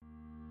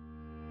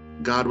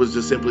God was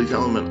just simply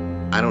telling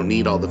him, I don't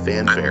need all the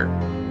fanfare.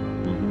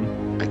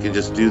 I can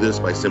just do this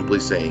by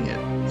simply saying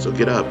it. So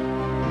get up.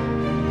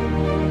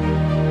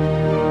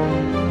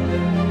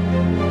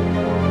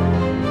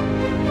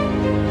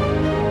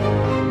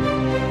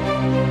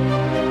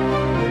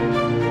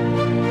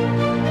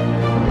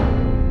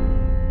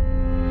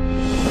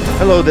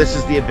 Hello, this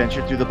is the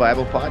Adventure Through the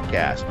Bible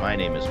podcast. My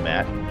name is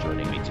Matt.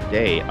 Joining me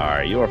today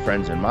are your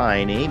friends and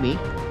mine, Amy.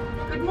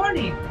 Good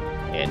morning.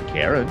 And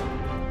Karen.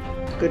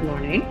 Good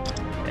morning.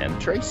 And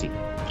Tracy.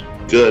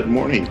 Good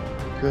morning.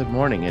 Good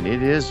morning. And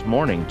it is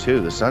morning, too.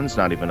 The sun's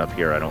not even up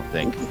here, I don't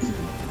think.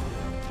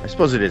 I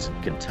suppose it is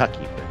in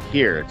Kentucky, but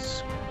here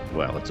it's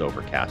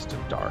overcast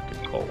and dark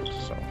and cold.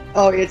 So.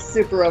 Oh, it's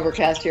super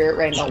overcast here. It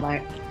rained all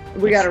night.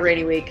 We got a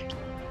rainy week.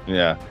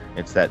 Yeah,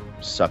 it's that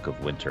suck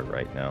of winter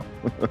right now.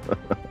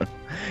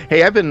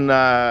 Hey, I've been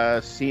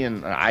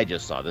seeing, I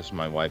just saw this.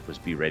 My wife was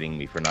berating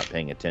me for not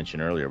paying attention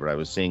earlier, but I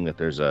was seeing that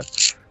there's a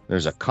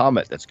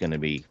comet that's going to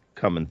be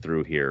coming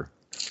through here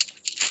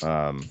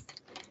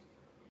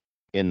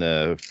in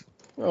the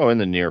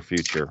near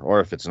future, or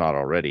if it's not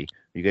already.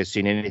 You guys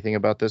seen anything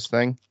about this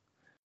thing?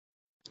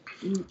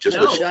 Just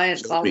a giant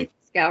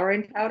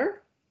scouring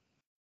powder?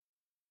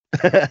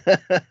 Yeah,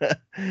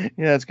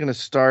 it's going to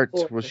start.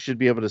 We should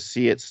be able to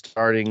see it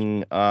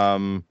starting.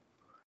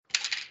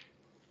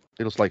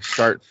 It'll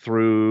start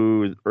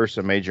through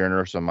Ursa Major and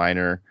Ursa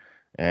Minor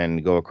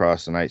and go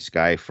across the night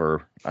sky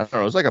for, I don't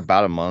know, it's like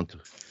about a month.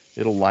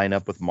 It'll line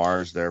up with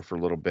Mars there for a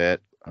little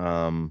bit.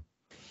 Oh,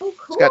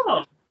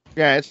 cool.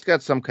 It's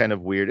got some kind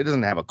of weird, it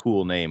doesn't have a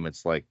cool name.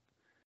 It's like,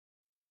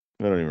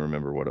 I don't even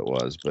remember what it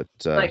was, but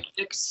like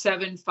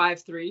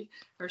 6753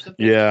 or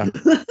something. Yeah.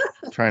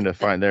 Trying to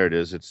find, there it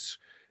is. It's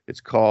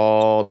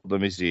called,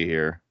 let me see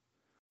here,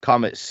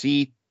 Comet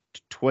C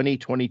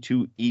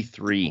 2022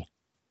 E3.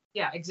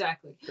 Yeah,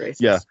 exactly.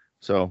 Yeah.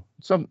 So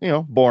some,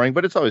 boring,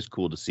 but it's always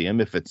cool to see them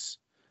if it's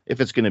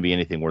going to be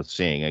anything worth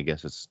seeing. I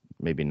guess it's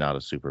maybe not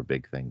a super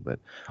big thing, but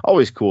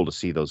always cool to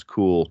see those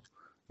cool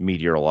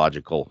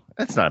meteorological.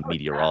 That's not a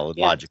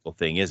meteorological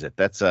thing, is it?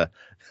 That's a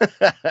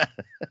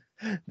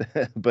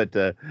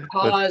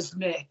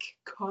cosmic.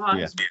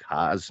 Yeah,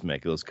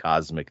 cosmic. Those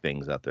cosmic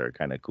things out there are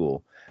kind of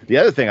cool. The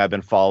other thing I've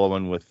been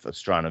following with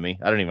astronomy,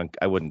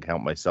 I wouldn't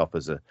count myself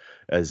as an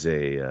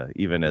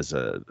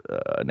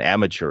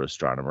amateur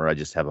astronomer. I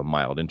just have a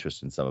mild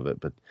interest in some of it.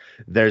 But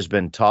there's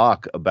been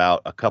talk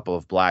about a couple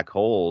of black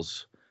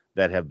holes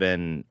that have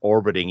been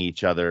orbiting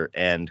each other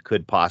and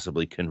could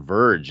possibly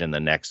converge in the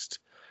next,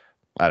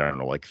 I don't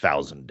know, like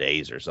 1,000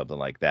 days or something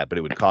like that. But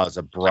it would cause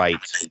a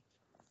brightness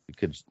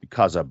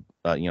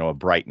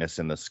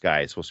in the sky.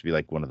 It's supposed to be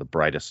like one of the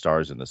brightest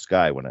stars in the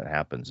sky when it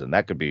happens, and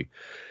that could be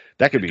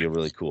a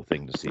really cool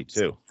thing to see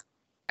too.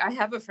 I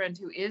have a friend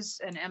who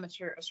is an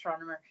amateur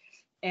astronomer,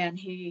 and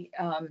he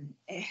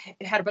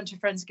had a bunch of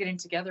friends getting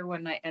together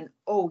one night, and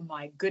oh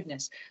my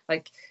goodness,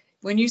 like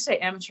when you say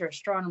amateur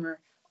astronomer,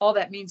 all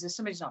that means is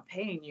somebody's not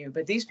paying you,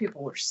 but these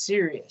people were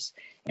serious.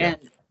 And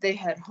they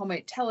had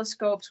homemade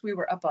telescopes. We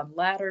were up on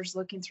ladders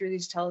looking through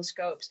these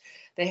telescopes.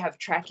 They have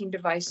tracking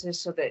devices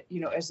so that,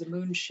 as the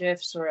moon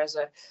shifts or as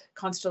a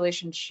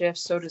constellation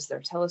shifts, so does their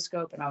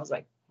telescope. And I was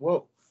like,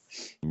 whoa.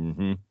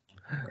 Mm-hmm.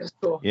 That's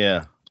cool.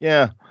 Yeah.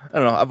 I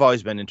don't know. I've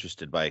always been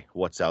interested by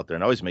what's out there,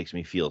 and it always makes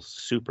me feel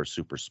super,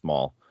 super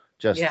small.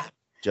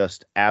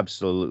 Just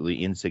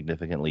absolutely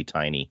insignificantly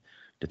tiny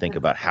to think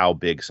about how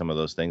big some of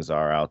those things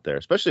are out there,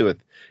 especially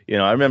with,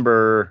 I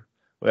remember,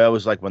 it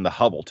was like when the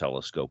Hubble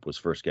telescope was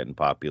first getting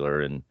popular.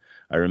 And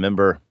I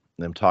remember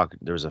them talking,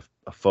 there was a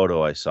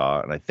photo I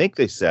saw, and I think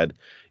they said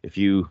if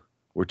you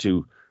were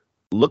to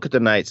look at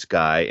the night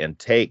sky and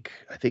take,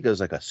 I think it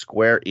was like a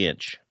square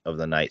inch of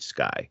the night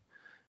sky.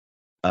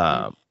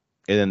 And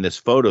then this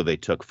photo they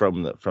took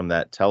from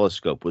that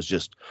telescope was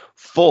just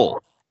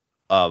full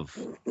of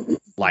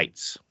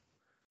lights.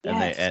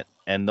 Yes.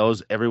 And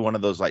those, every one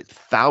of those lights,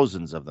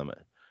 thousands of them,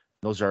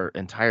 those are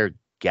entire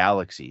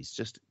galaxies,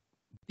 just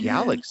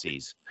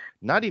galaxies,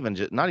 not even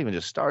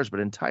just stars, but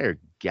entire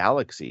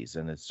galaxies.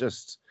 And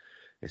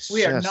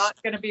we are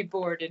not going to be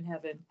bored in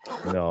heaven.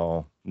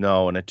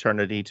 No, an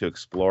eternity to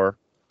explore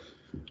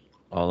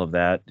all of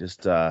that.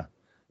 Just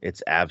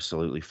it's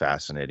absolutely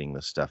fascinating,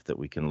 the stuff that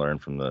we can learn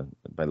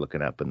by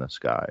looking up in the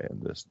sky,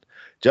 and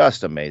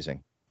just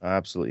amazing.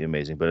 Absolutely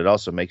amazing. But it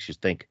also makes you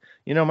think,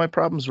 my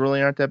problems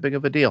really aren't that big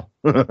of a deal.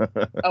 Oh,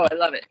 I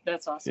love it.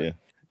 That's awesome.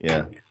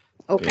 Yeah.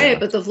 Okay,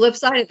 but the flip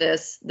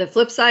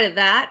side of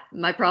that,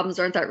 my problems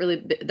aren't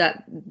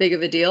that big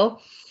of a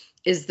deal,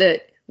 is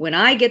that when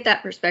I get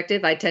that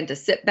perspective, I tend to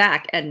sit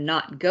back and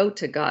not go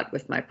to God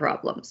with my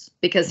problems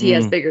because he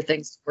has bigger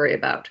things to worry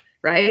about.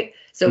 Right.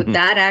 So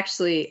that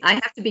actually, I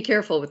have to be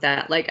careful with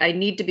that. Like, I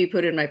need to be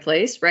put in my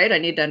place. Right. I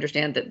need to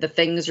understand that the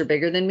things are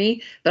bigger than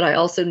me, but I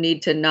also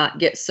need to not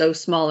get so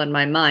small in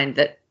my mind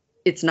that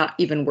it's not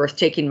even worth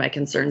taking my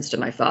concerns to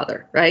my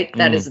Father. Right.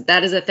 That is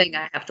a thing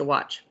I have to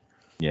watch.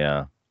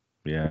 Yeah.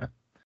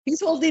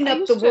 He's holding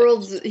up the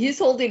world's, he's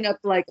holding up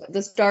like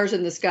the stars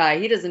in the sky.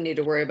 He doesn't need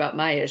to worry about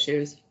my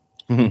issues.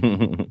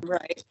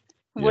 Right.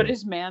 What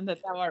is man that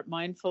thou art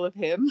mindful of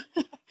him?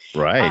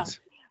 Right.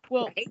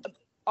 Well,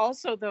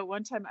 also, though,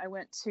 one time I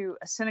went to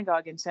a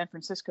synagogue in San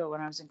Francisco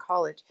when I was in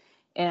college,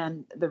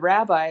 and the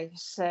rabbi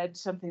said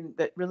something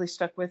that really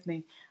stuck with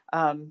me.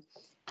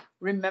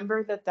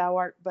 Remember that thou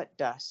art but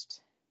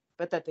dust,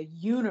 but that the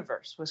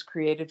universe was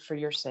created for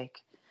your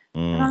sake.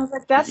 And I was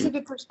like, that's a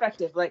good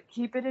perspective. Like,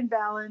 keep it in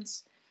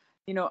balance,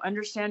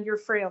 understand your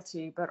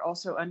frailty, but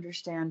also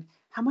understand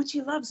how much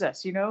he loves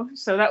us,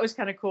 So that was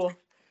kind of cool.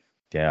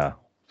 Yeah,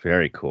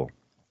 very cool.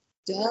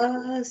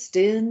 Dust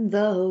in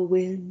the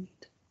wind.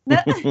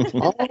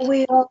 All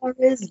we are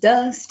is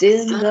dust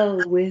in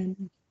the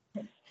wind.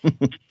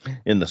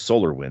 In the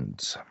solar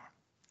winds.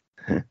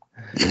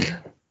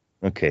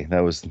 Okay, that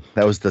was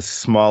the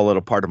small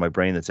little part of my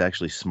brain that's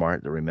actually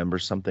smart that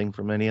remembers something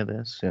from any of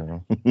this.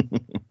 All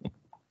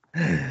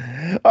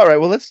right,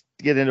 well, let's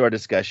get into our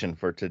discussion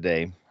for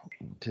today.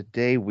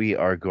 Today we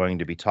are going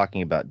to be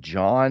talking about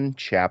John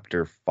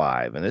chapter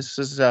 5, and this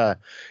is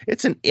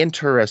it's an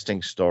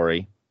interesting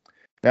story.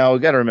 Now, we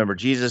got to remember,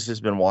 Jesus has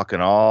been walking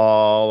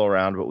all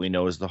around what we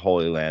know as the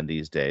Holy Land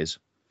these days.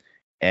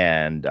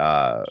 And,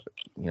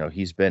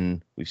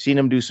 we've seen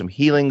him do some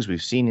healings.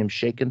 We've seen him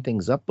shaking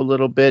things up a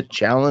little bit,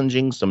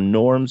 challenging some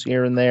norms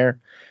here and there.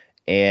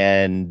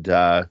 And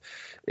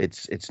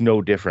it's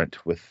no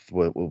different with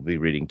what we'll be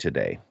reading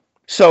today.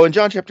 So in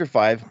John chapter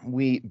 5,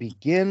 we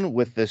begin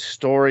with this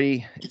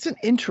story. It's an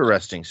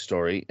interesting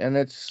story. And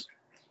it's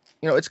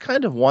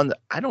kind of one that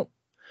I don't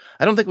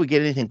think we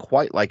get anything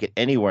quite like it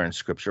anywhere in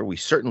Scripture. We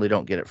certainly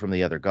don't get it from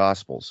the other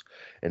Gospels.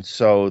 And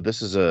so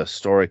this is a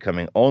story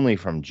coming only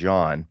from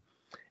John.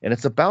 And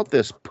it's about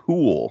this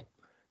pool,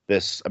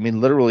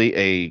 literally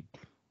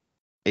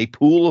a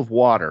pool of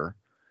water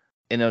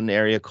in an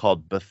area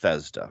called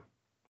Bethesda.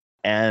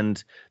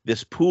 And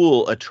this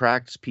pool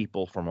attracts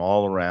people from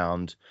all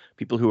around,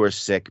 people who are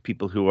sick,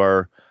 people who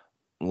are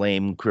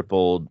lame,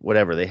 crippled,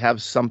 whatever. They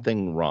have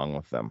something wrong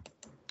with them.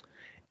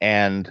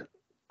 And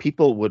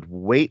people would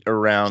wait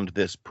around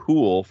this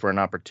pool for an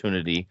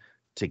opportunity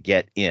to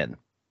get in.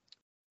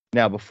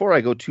 Now, before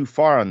I go too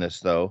far on this,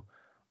 though,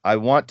 I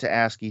want to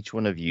ask each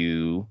one of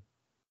you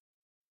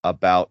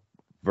about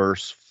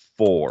verse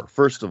 4.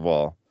 First of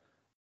all.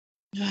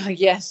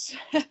 Yes.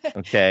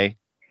 Okay.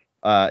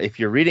 If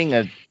you're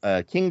reading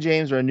a King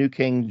James or a New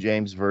King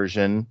James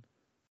version,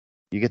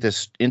 you get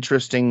this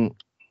interesting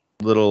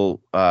little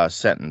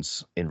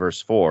sentence in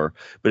verse 4.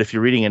 But if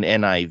you're reading an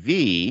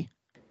NIV,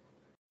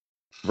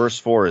 verse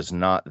 4 is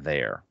not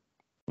there.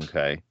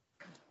 Okay.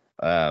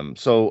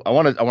 So I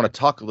want to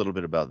talk a little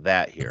bit about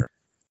that here.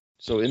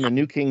 So in the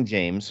New King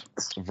James,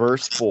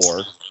 verse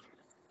 4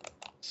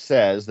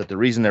 says that the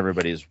reason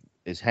everybody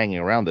is hanging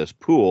around this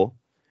pool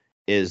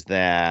is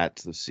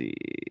that,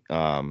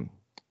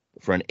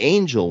 for an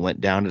angel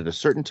went down at a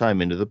certain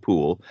time into the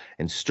pool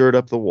and stirred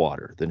up the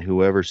water. Then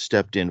whoever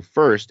stepped in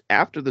first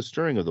after the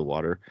stirring of the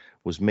water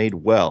was made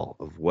well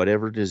of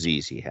whatever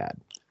disease he had.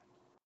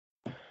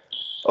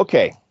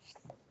 Okay.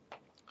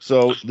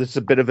 So this is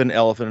a bit of an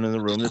elephant in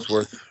the room that's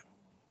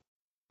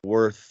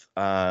worth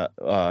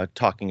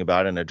talking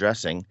about and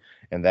addressing,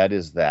 and that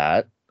is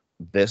that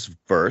this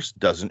verse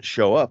doesn't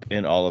show up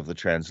in all of the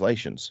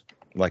translations.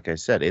 Like I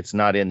said, it's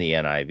not in the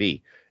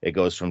NIV.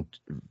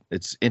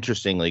 It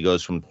interestingly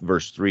goes from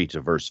verse 3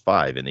 to verse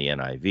 5 in the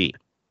NIV.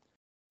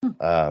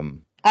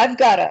 I've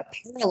got a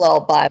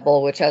parallel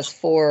Bible which has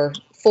four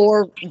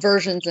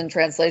versions and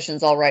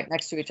translations all right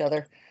next to each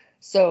other,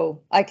 so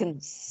I can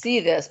see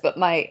this. But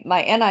my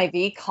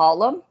NIV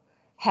column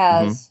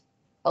has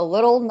a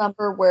little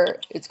number where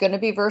it's going to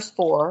be verse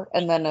 4,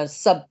 and then a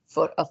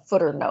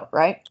footer note,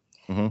 right?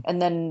 Mm-hmm.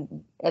 And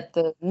then at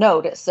the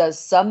note it says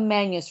some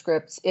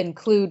manuscripts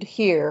include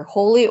here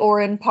wholly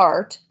or in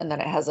part, and then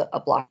it has a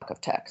block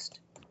of text.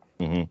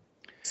 Mm-hmm.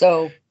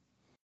 So,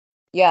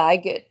 yeah,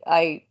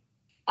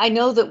 I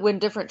know that when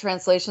different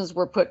translations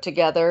were put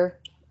together,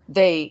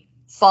 they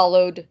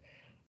followed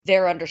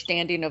their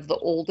understanding of the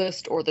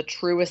oldest or the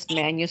truest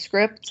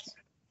manuscripts.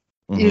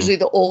 Mm-hmm. Usually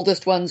the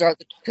oldest ones are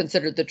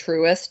considered the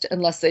truest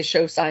unless they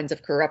show signs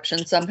of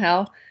corruption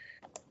somehow.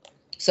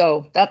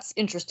 So that's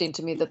interesting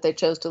to me that they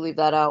chose to leave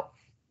that out.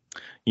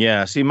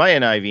 Yeah, see, my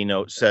NIV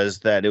note says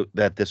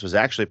that this was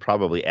actually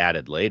probably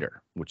added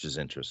later, which is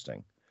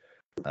interesting.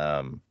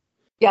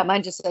 Yeah,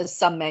 mine just says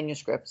some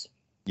manuscripts.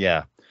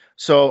 Yeah,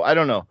 so I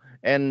don't know.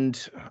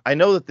 And I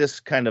know that this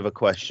kind of a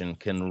question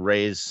can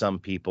raise some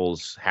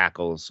people's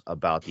hackles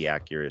about the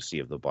accuracy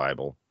of the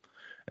Bible.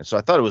 And so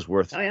I thought it was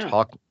worth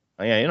talking.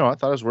 I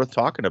thought it was worth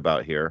talking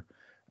about here.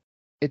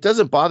 It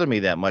doesn't bother me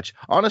that much.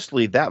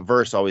 Honestly, that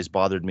verse always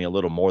bothered me a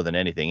little more than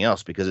anything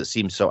else because it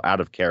seems so out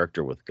of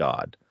character with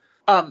God.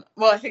 Well,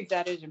 I think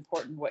that is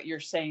important what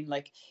you're saying.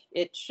 Like,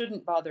 it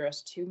shouldn't bother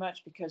us too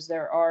much because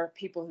there are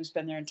people who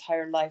spend their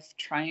entire life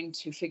trying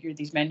to figure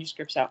these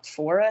manuscripts out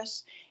for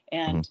us.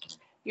 And,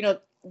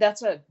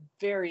 that's a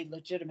very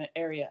legitimate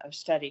area of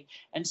study.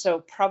 And so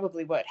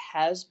probably what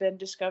has been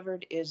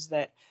discovered is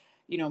that,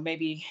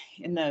 maybe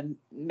in the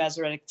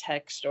Masoretic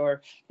text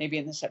or maybe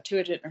in the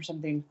Septuagint or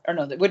something, or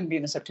no, that wouldn't be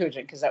in the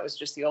Septuagint because that was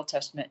just the Old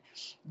Testament.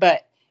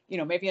 But,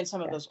 maybe in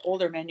some of those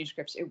older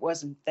manuscripts, it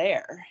wasn't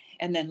there.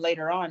 And then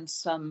later on,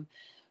 some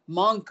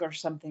monk or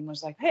something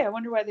was like, hey, I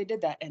wonder why they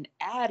did that, and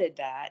added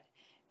that.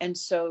 And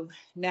so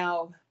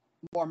now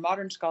more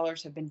modern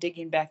scholars have been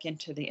digging back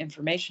into the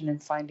information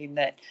and finding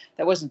that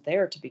wasn't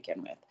there to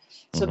begin with.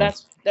 So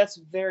that's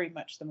very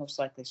much the most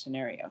likely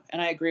scenario.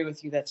 And I agree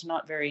with you. That's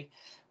not very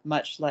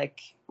much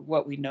like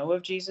what we know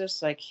of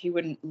Jesus. Like, he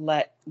wouldn't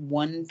let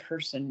one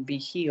person be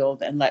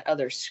healed and let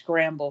others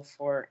scramble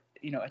for,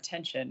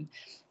 attention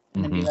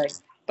and then be like,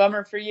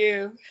 bummer for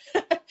you.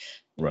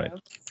 Right.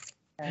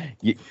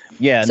 Yeah.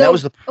 Yeah. And so, that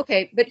was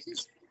okay. But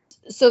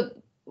so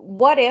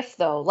what if,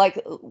 though,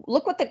 like,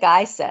 look what the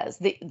guy says,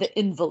 the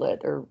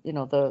invalid, or,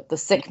 the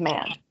sick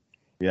man.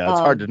 Yeah. It's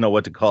hard to know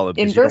what to call it.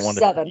 In verse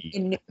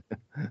 7.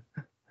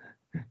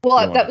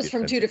 Well, that was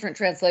from two different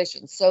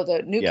translations. So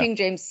the New King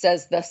James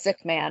says the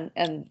sick man,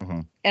 and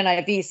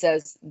NIV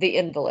says the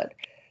invalid.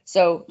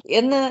 So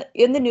in the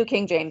New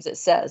King James, it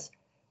says,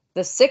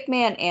 the sick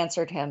man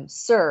answered him,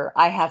 Sir,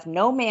 I have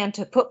no man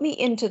to put me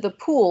into the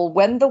pool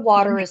when the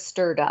water is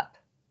stirred up.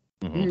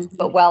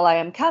 But while I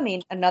am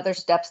coming, another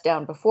steps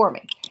down before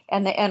me.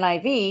 And the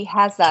NIV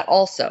has that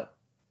also.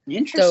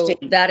 Interesting.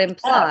 So that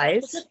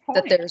implies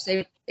that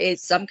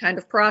there's some kind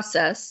of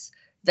process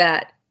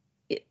that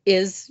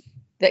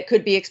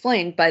could be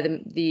explained by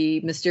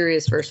the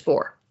mysterious verse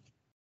 4.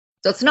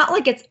 So it's not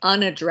like it's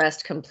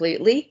unaddressed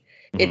completely.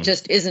 It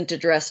just isn't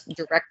addressed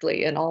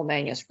directly in all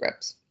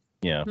manuscripts.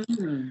 Yeah.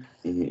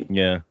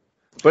 Yeah.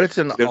 But it's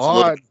an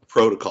odd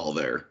protocol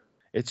there.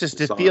 It's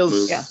just, it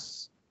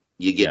feels...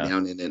 You get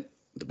down in it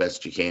the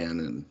best you can.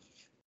 And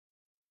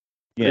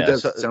it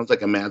sounds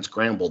like a mad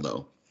scramble,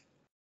 though.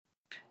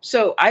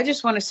 So I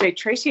just want to say,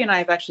 Tracy and I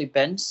have actually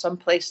been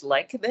someplace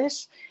like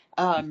this.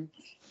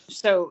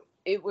 So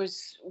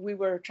we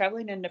were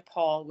traveling in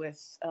Nepal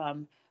with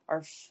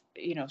our,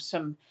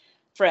 some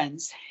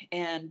friends,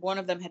 and one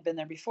of them had been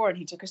there before, and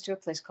he took us to a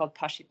place called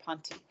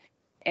Pashupanti.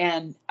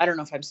 And I don't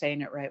know if I'm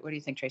saying it right. What do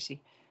you think, Tracy?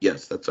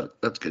 Yes, that's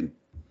good.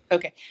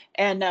 Okay.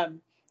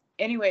 And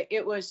anyway,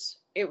 it was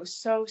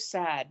so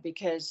sad,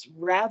 because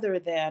rather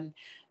than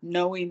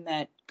knowing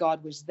that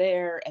God was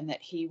there and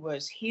that he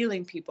was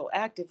healing people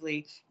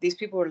actively, these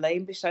people were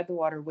laying beside the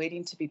water,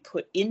 waiting to be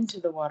put into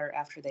the water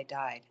after they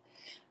died.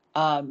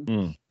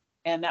 And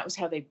that was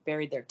how they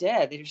buried their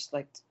dead. They just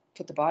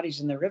put the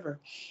bodies in the river.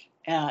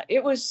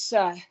 It was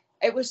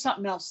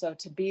something else, though,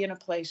 to be in a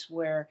place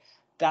where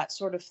that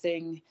sort of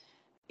thing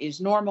is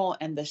normal,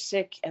 and the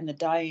sick and the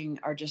dying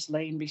are just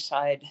laying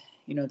beside,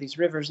 these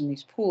rivers and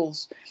these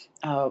pools.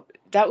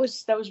 That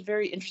was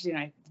very interesting.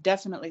 I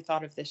definitely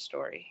thought of this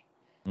story.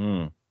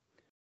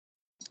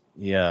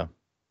 Yeah.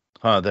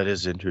 That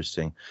is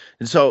interesting.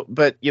 And so,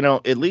 but,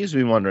 it leaves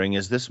me wondering,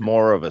 is this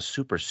more of a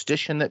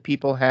superstition that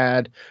people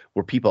had?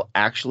 Were people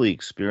actually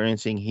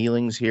experiencing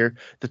healings here?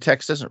 The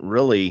text doesn't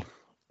really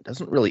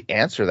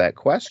answer that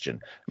question.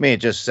 I mean,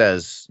 it just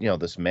says,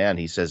 this man,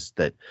 he says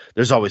that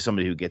there's always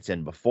somebody who gets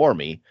in before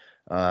me.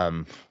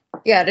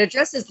 It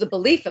addresses the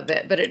belief of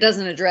it, but it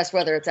doesn't address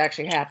whether it's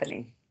actually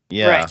happening.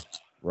 Yeah.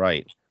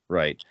 Right.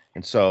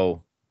 And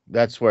so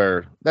that's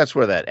where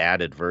that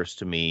added verse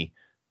to me,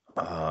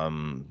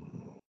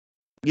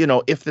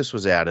 if this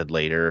was added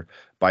later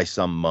by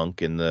some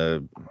monk in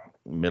the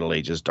Middle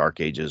Ages, Dark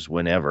Ages,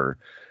 whenever,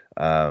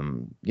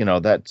 that's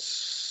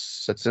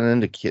an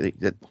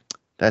indicator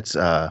that's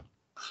an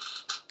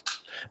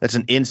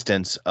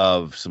instance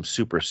of some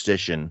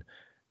superstition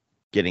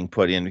getting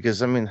put in, because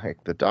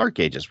the Dark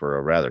Ages were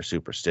a rather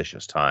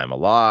superstitious time. A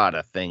lot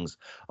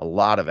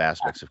of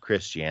aspects of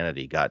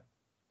Christianity got,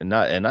 and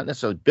not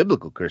necessarily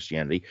biblical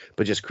Christianity,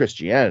 but just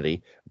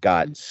Christianity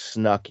got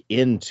snuck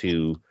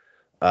into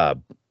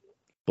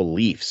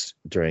beliefs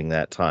during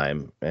that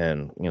time.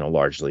 And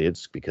largely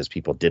it's because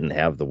people didn't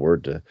have the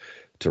word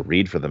to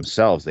read for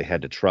themselves. They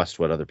had to trust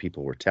what other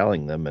people were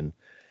telling them,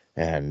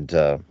 and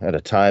at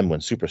a time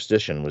when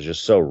superstition was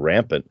just so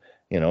rampant,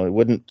 it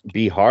wouldn't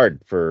be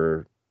hard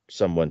for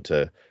someone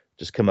to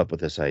just come up with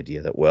this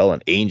idea that, well,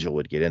 an angel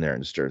would get in there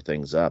and stir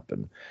things up,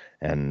 and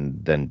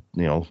then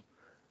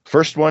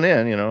first one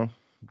in,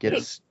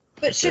 gets.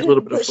 But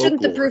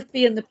shouldn't the proof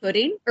be in the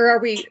pudding, or are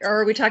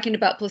we talking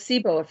about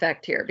placebo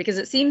effect here? Because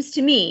it seems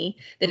to me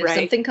that if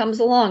something comes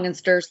along and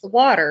stirs the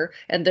water,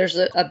 and there's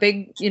a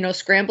big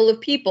scramble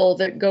of people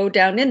that go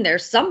down in there,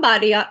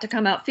 somebody ought to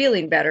come out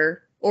feeling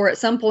better, or at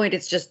some point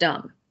it's just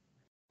dumb.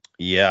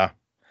 Yeah.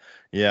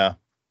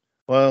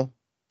 Well,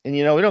 and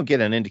we don't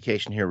get an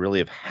indication here really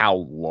of how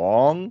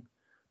long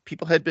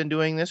people had been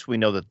doing this. We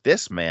know that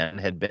this man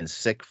had been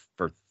sick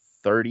for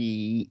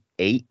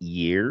 38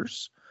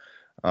 years.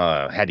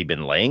 Had he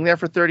been laying there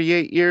for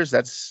 38 years?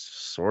 That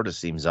sort of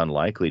seems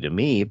unlikely to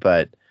me,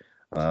 but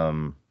I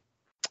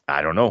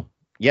don't know.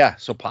 Yeah,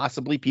 so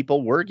possibly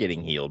people were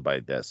getting healed by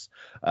this.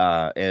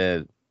 But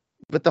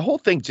the whole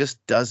thing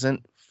just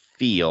doesn't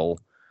feel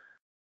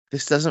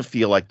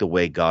like the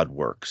way God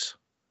works.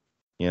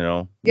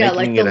 Yeah,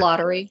 like the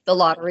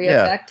lottery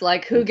effect.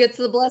 Like, who gets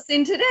the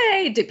blessing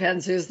today?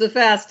 Depends who's the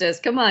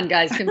fastest. Come on,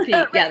 guys, compete.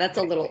 Yeah, that's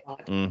a little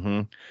odd.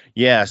 Mm-hmm.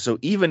 Yeah, so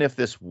even if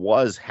this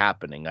was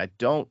happening, I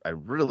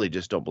really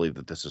just don't believe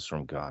that this is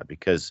from God,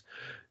 because,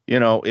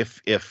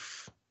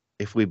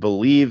 if we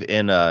believe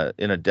in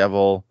a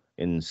devil,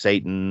 in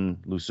Satan,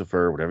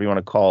 Lucifer, whatever you want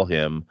to call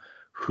him,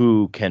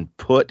 who can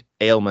put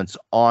ailments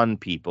on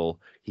people,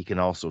 he can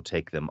also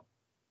take them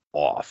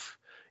off.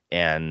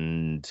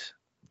 And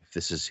if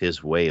this is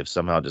his way of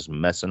somehow just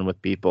messing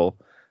with people,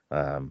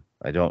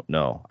 I don't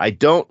know. I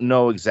don't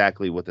know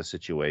exactly what the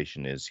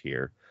situation is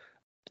here,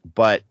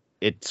 but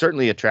it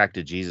certainly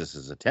attracted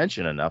Jesus's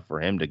attention enough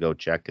for him to go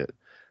check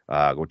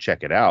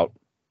it out.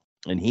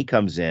 And he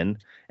comes in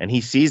and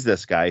he sees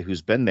this guy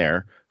who's been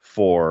there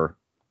for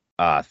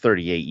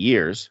 38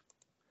 years.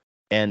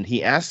 And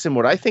he asks him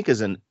what I think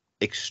is an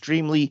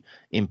extremely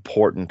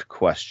important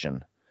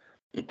question.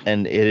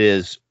 And it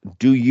is,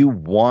 do you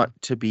want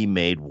to be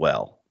made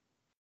well?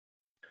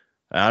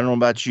 I don't know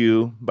about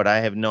you, but I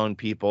have known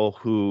people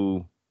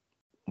who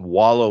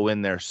wallow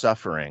in their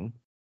suffering,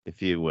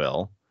 if you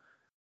will.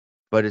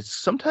 But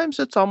sometimes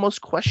it's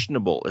almost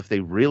questionable if they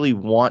really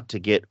want to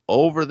get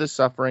over the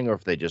suffering or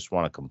if they just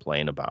want to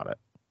complain about it.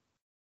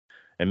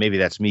 And maybe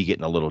that's me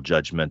getting a little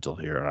judgmental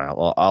here, and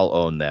I'll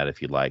own that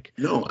if you'd like.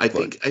 No, I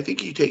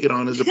think you take it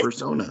on as a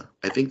persona.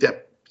 I think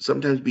that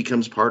sometimes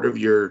becomes part of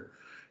your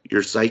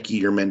psyche,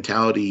 your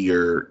mentality,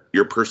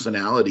 your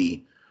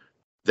personality,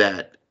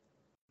 that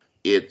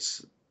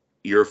it's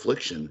your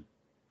affliction.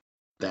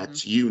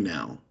 That's you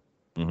now.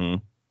 Mm-hmm.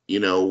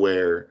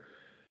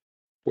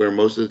 Where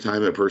most of the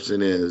time a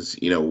person is,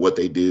 what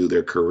they do,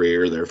 their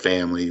career, their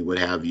family, what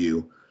have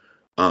you,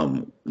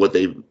 what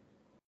they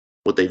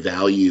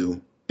value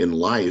in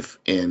life.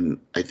 And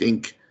I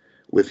think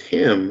with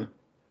him,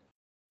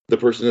 the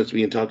person that's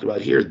being talked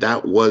about here,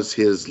 that was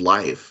his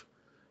life,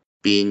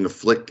 being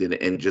afflicted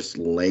and just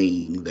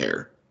laying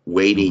there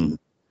waiting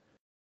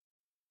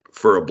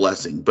for a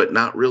blessing, but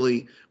not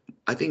really.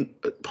 I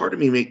think part of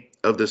me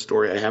of this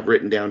story I have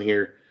written down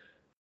here,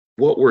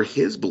 what were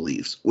his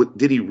beliefs?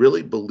 Did he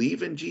really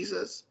believe in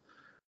Jesus?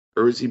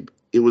 Or was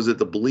it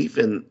the belief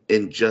in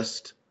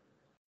just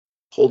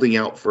holding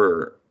out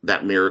for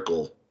that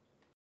miracle,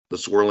 the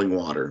swirling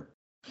water?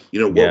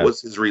 What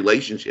was his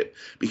relationship?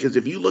 Because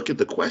if you look at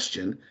the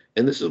question,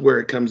 and this is where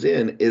it comes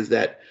in, is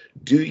that,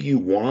 do you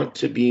want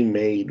to be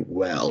made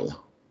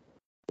well?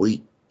 Well,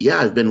 yeah,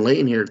 I've been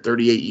laying here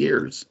 38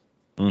 years.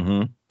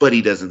 Mm-hmm. But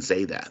he doesn't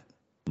say that.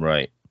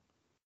 Right.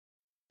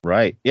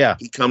 Yeah.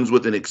 He comes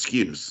with an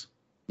excuse.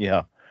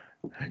 Yeah.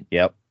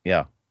 Yep.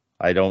 Yeah.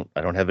 I don't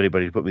have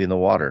anybody to put me in the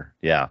water.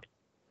 Yeah.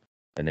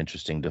 An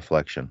interesting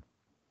deflection.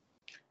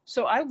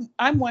 So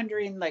I'm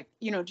wondering,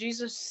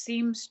 Jesus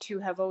seems to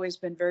have always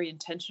been very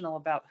intentional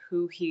about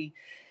who he,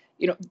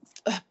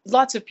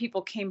 lots of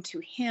people came to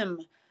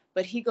him,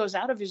 but he goes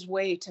out of his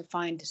way to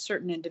find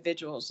certain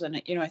individuals.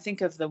 And, I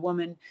think of the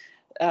woman,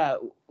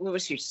 what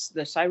was she,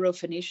 the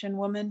Syrophoenician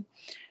woman?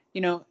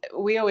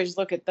 We always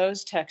look at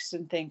those texts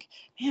and think,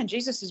 man,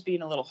 Jesus is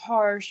being a little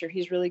harsh, or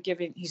he's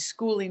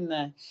schooling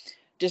the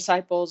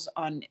disciples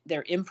on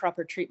their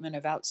improper treatment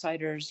of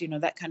outsiders,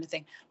 that kind of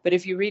thing. But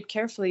if you read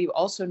carefully, you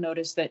also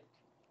notice that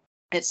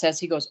it says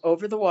he goes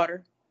over the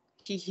water,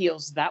 he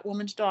heals that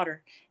woman's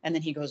daughter, and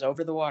then he goes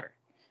over the water.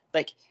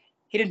 Like,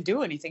 he didn't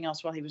do anything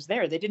else while he was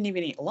there. They didn't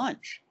even eat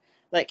lunch.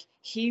 Like,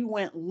 he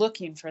went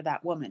looking for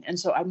that woman. And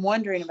so I'm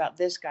wondering about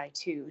this guy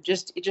too,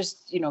 just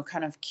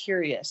kind of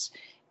curious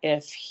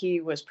if he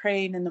was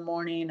praying in the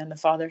morning and the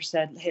Father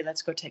said, hey,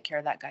 let's go take care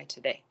of that guy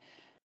today.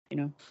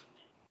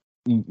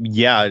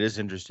 Yeah, it is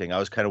interesting. I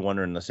was kind of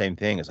wondering the same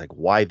thing. It's like,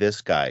 why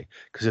this guy?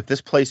 Because if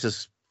this place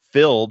is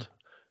filled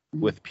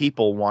with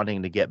people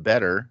wanting to get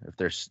better, if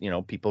there's,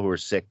 people who are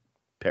sick,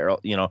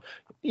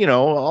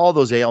 all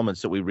those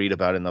ailments that we read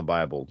about in the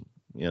Bible,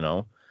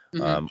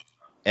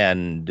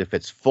 and if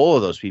it's full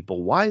of those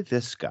people, why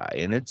this guy?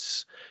 And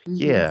it's,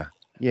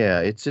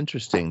 it's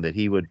interesting that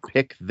he would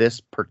pick this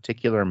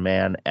particular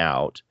man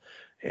out,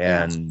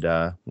 and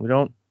we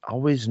don't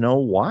always know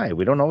why.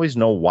 We don't always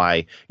know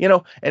why,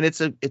 and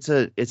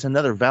it's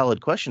another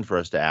valid question for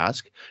us to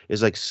ask,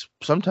 is like,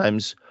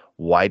 sometimes,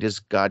 why does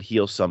God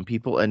heal some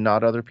people and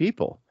not other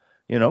people?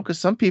 Because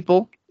some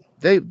people,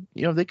 they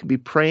can be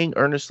praying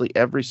earnestly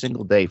every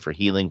single day for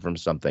healing from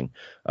something.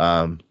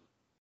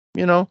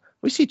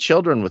 We see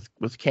children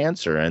with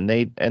cancer and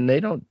they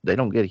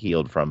don't get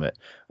healed from it.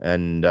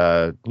 And,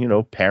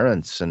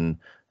 parents and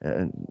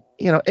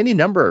any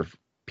number of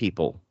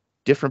people,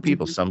 different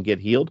people, some get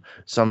healed,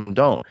 some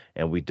don't.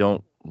 And we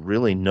don't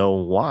really know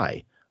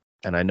why.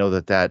 And I know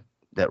that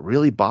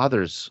really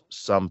bothers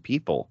some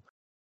people.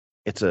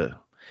 It's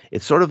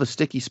sort of a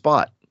sticky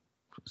spot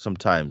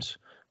sometimes,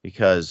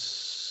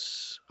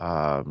 because,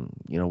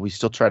 we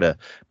still try to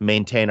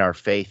maintain our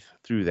faith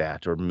through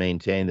that, or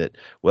maintain that,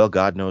 well,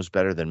 God knows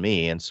better than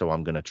me, and so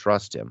I'm going to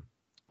trust him.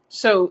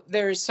 So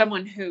there's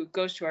someone who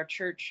goes to our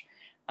church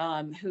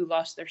who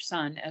lost their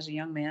son as a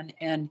young man,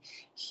 and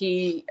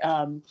he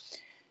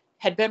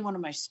had been one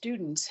of my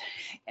students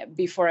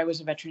before I was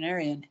a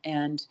veterinarian.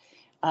 And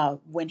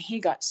when he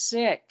got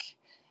sick,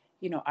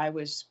 I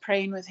was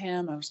praying with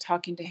him, I was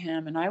talking to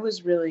him, and I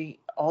was really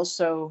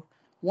also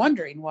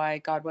wondering why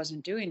God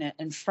wasn't doing it.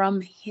 And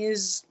from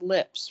his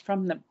lips,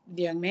 from the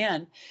young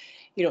man,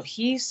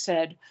 he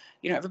said,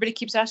 everybody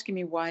keeps asking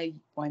me why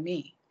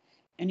me?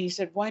 And he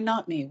said, why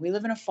not me? We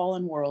live in a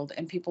fallen world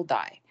and people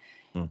die.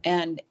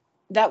 And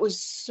that was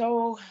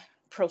so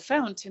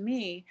profound to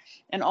me,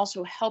 and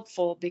also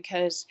helpful,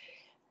 because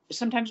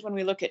sometimes when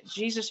we look at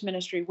Jesus'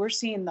 ministry, we're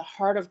seeing the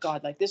heart of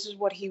God. Like, this is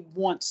what he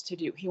wants to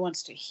do. He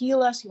wants to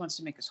heal us. He wants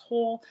to make us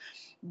whole.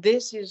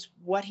 This is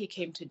what he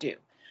came to do.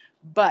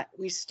 But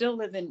we still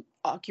live in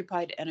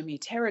occupied enemy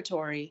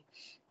territory,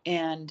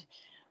 and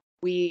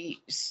we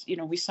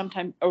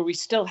sometimes, or we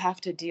still have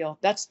to deal.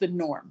 That's the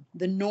norm.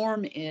 The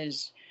norm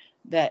is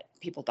that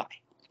people die.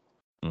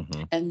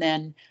 Mm-hmm. And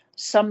then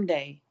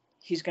someday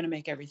he's going to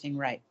make everything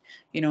right.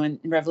 In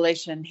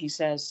Revelation, he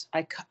says,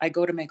 I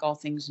go to make all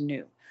things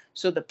new.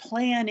 So the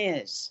plan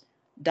is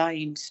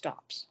dying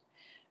stops.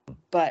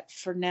 But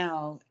for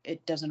now,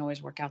 it doesn't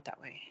always work out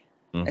that way.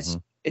 Mm-hmm.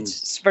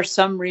 It's for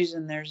some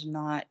reason,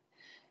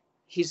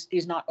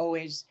 he's not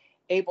always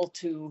able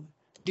to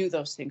do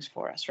those things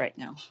for us right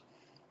now.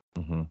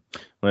 Mm-hmm.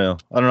 Well,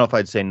 I don't know if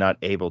I'd say not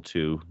able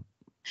to.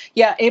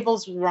 Yeah,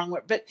 able's the wrong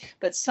word,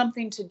 but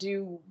something to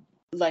do,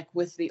 like,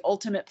 with the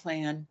ultimate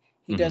plan.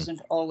 He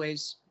doesn't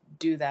always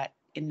do that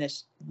in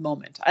this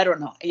moment. I don't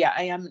know. Yeah,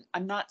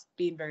 I'm not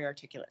being very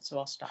articulate, so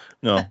I'll stop.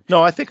 No,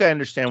 I think I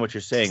understand what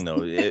you're saying, though.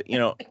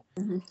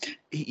 Mm-hmm.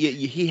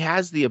 he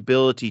has the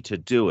ability to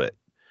do it,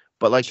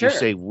 but like you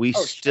say, we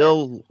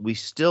still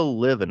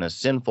live in a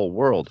sinful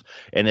world.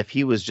 And if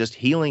he was just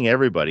healing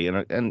everybody,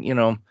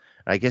 and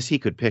I guess he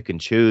could pick and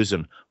choose,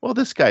 and, well,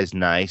 this guy's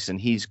nice and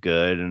he's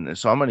good, and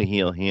so I'm going to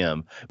heal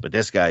him, but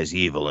this guy's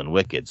evil and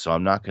wicked, so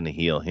I'm not going to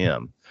heal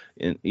him.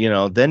 And,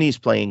 then he's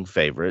playing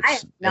favorites. I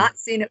have not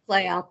seen it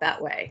play out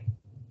that way.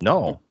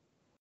 No,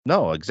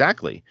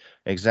 exactly.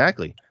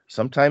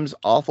 Sometimes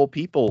awful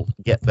people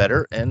get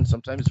better, and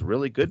sometimes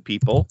really good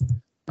people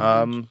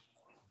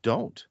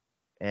don't.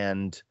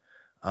 And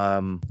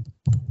I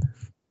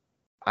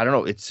don't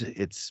know.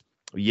 It's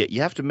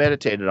you have to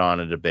meditate on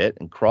it a bit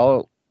and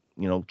crawl.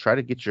 Try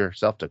to get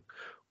yourself to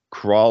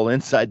crawl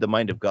inside the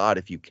mind of God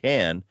if you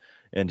can,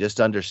 and just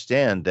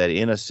understand that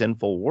in a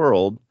sinful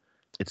world,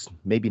 it's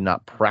maybe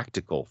not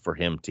practical for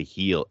him to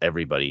heal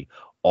everybody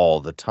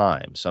all the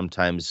time.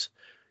 Sometimes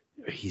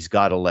he's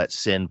got to let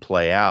sin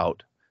play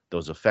out,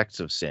 those effects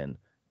of sin.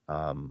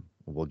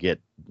 We'll get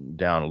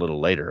down a little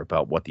later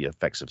about what the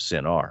effects of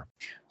sin are.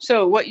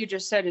 So what you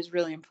just said is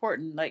really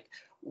important. Like,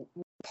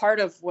 part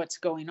of what's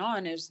going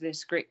on is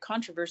this great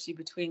controversy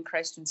between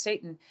Christ and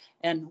Satan,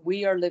 and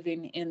we are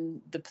living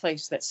in the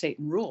place that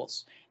Satan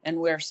rules. And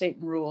where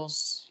Satan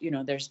rules,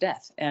 there's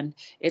death, and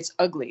it's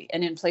ugly.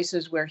 And in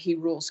places where he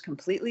rules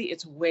completely,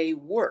 it's way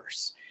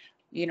worse.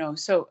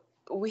 So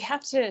we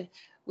have to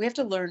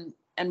learn,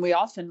 and we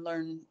often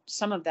learn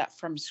some of that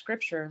from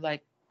Scripture.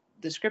 Like,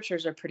 the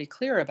Scriptures are pretty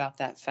clear about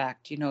that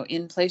fact.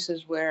 In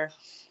places where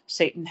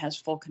Satan has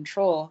full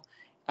control,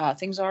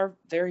 things are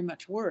very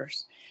much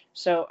worse.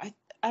 So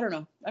I don't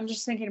know. I'm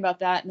just thinking about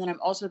that. And then I'm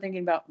also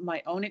thinking about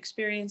my own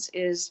experience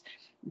is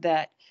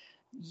that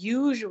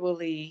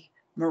usually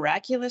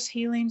miraculous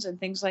healings and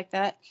things like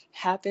that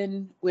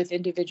happen with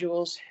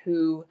individuals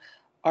who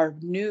are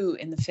new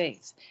in the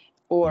faith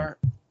or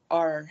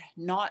are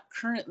not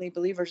currently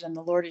believers, and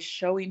the Lord is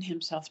showing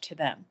himself to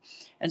them.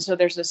 And so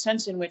there's a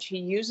sense in which he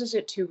uses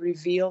it to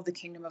reveal the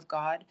kingdom of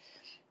God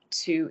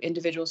to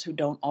individuals who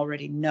don't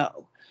already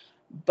know.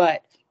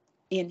 But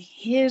in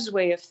his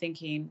way of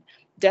thinking,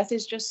 death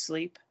is just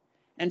sleep.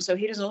 And so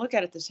he doesn't look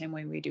at it the same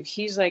way we do.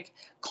 He's like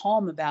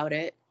calm about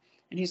it.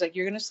 And he's like,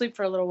 you're going to sleep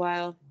for a little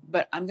while,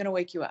 but I'm going to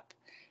wake you up.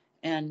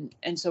 And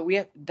so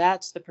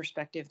that's the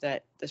perspective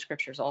that the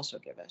Scriptures also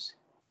give us.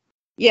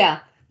 Yeah.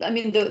 I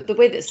mean, the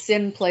way that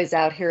sin plays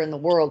out here in the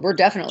world, we're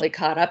definitely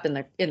caught up in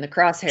the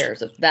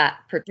crosshairs of that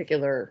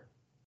particular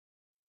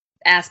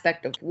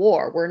aspect of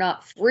war. We're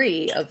not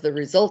free of the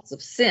results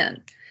of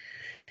sin.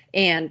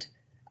 And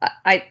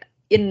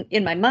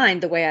in my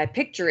mind, the way I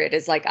picture it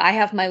is like I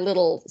have my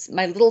little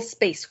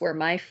space where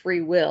my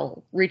free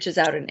will reaches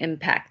out and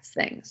impacts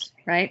things,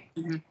 right?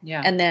 Mm-hmm.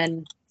 Yeah. And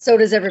then so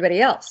does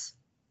everybody else.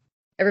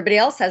 Everybody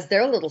else has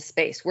their little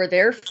space where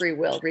their free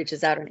will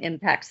reaches out and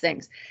impacts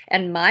things.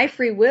 And my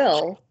free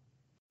will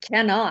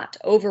cannot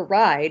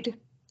override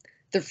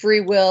the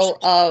free will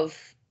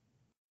of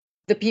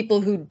the people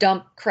who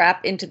dump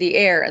crap into the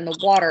air and the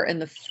water and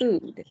the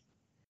food.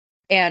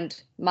 And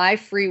my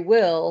free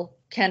will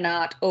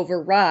cannot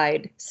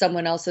override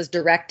someone else's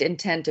direct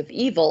intent of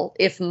evil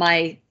if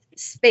my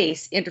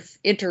space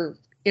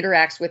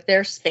interacts with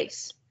their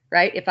space,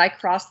 right? If I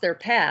cross their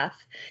path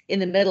in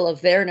the middle of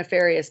their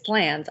nefarious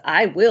plans,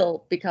 I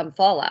will become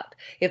fallout.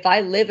 If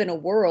I live in a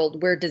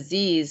world where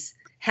disease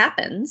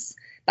happens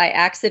by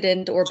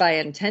accident or by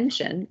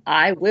intention,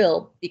 I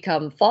will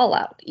become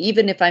fallout,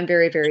 even if I'm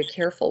very, very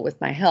careful with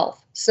my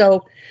health.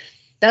 So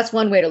That's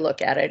one way to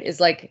look at it, is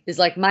like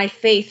my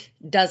faith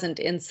doesn't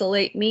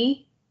insulate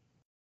me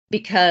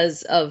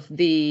because of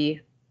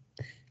the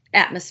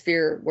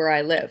atmosphere where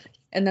I live.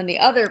 And then the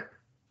other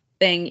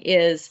thing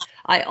is,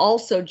 I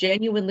also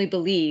genuinely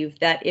believe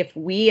that if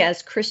we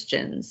as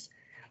Christians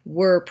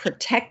were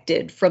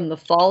protected from the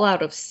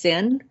fallout of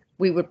sin,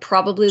 we would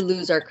probably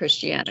lose our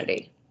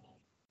Christianity.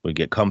 We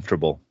get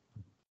comfortable.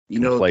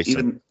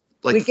 Even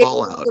like we'd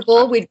fallout.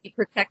 We'd be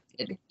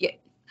protected. Yeah.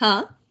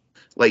 Huh?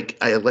 Like,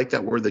 I like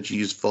that word that you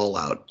use,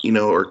 fallout,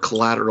 or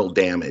collateral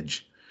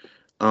damage.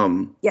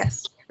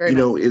 Yes.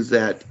 Is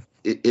that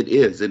it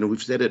is, and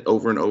we've said it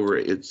over and over.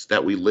 It's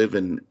that we live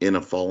in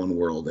a fallen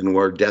world, and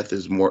where death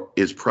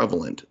is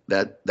prevalent.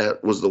 That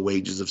was the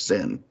wages of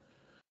sin.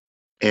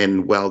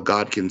 And while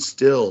God can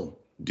still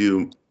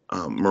do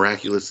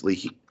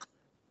miraculously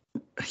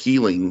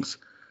healings,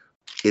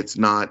 it's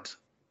not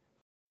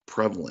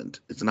prevalent.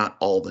 It's not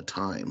all the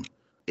time.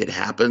 It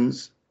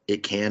happens.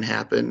 It can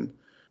happen.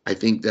 I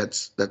think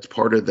that's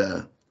part of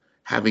the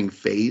having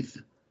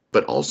faith,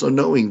 but also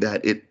knowing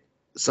that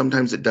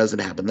sometimes it doesn't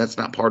happen. That's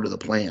not part of the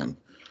plan,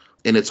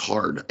 and it's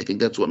hard. I think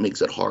that's what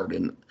makes it hard,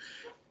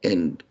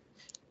 and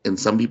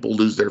some people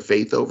lose their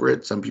faith over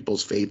it. Some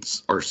people's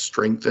faiths are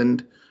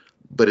strengthened,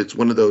 but it's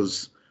one of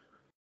those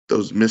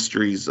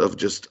mysteries of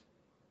just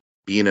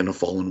being in a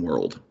fallen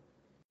world,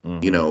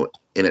 and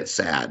it's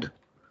sad.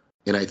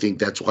 And I think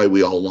that's why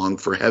we all long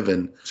for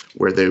heaven,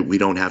 where we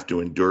don't have to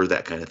endure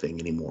that kind of thing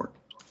anymore.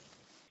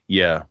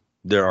 Yeah,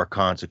 there are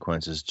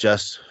consequences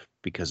just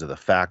because of the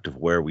fact of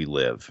where we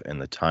live and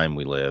the time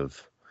we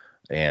live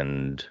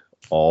and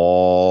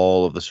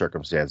all of the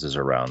circumstances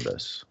around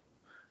us.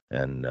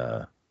 And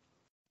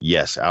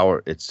yes,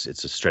 it's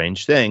a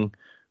strange thing.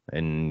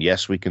 And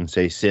yes, we can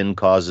say sin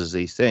causes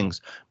these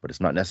things, but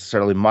it's not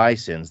necessarily my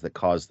sins that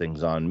cause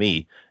things on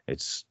me.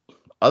 It's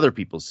other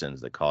people's sins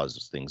that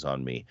causes things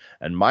on me,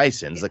 and my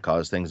sins that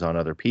cause things on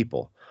other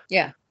people.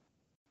 Yeah.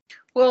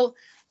 Well,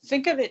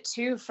 think of it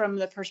too from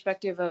the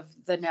perspective of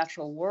the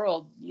natural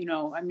world.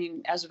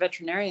 As a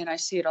veterinarian, I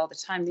see it all the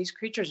time. These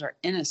creatures are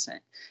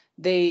innocent.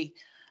 They,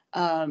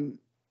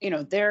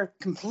 they're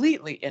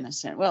completely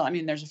innocent. Well,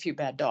 there's a few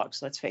bad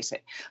dogs, let's face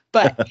it.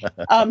 But,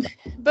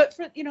 but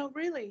for,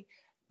 really,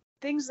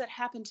 things that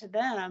happen to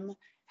them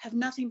have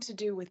nothing to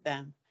do with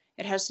them.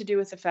 It has to do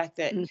with the fact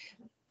that,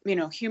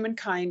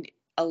 humankind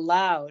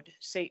allowed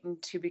Satan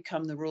to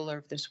become the ruler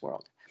of this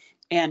world.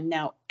 And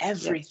now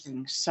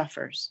everything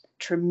suffers.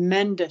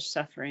 Tremendous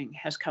suffering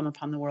has come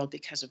upon the world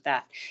because of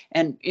that.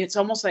 And it's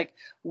almost like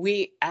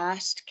we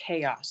asked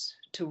chaos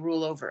to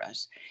rule over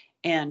us.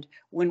 And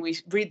when we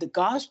read the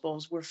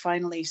Gospels, we're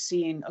finally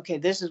seeing, okay,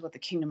 this is what the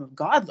kingdom of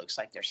God looks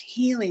like. There's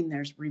healing,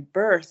 there's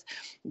rebirth,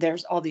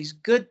 there's all these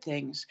good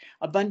things,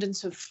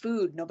 abundance of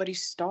food, nobody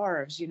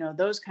starves,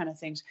 those kind of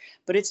things.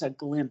 But it's a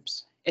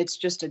glimpse. It's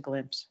just a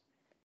glimpse.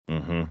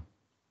 Mm-hmm.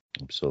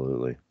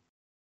 Absolutely.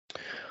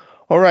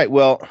 All right.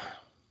 Well,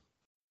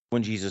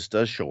 when Jesus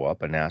does show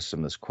up and asks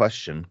him this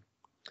question,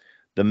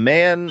 the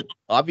man,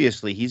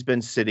 obviously, he's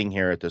been sitting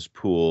here at this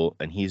pool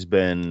and he's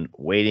been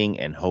waiting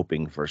and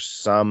hoping for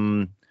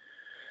some,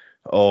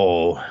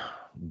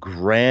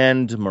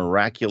 grand,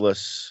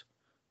 miraculous,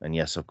 and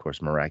yes, of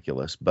course,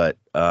 miraculous, but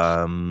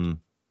a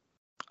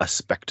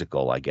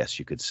spectacle, I guess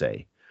you could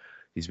say.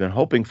 He's been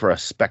hoping for a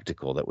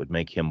spectacle that would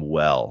make him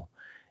well.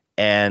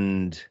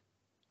 And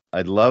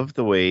I love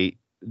the way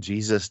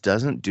Jesus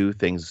doesn't do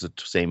things the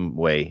same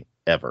way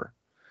ever,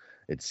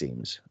 it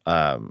seems.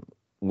 I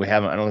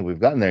don't think we've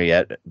gotten there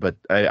yet, but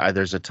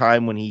there's a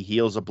time when he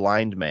heals a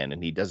blind man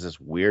and he does this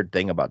weird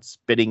thing about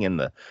spitting in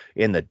the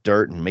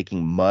dirt and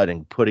making mud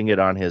and putting it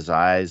on his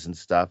eyes and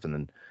stuff. And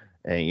then,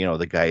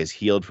 the guy is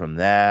healed from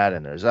that.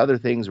 And there's other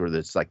things where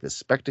it's like this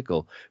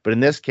spectacle. But in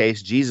this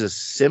case, Jesus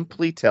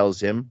simply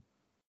tells him,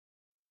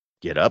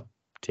 get up,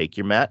 take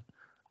your mat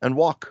and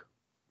walk.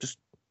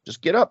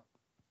 Just get up.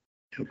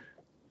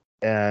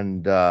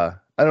 And I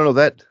don't know,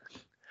 that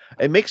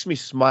it makes me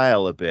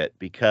smile a bit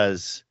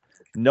because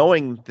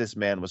knowing this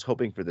man was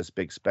hoping for this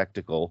big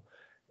spectacle,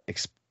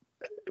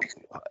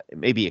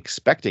 maybe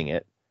expecting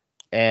it,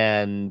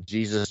 and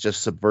Jesus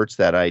just subverts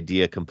that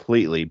idea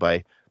completely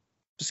by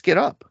just get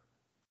up.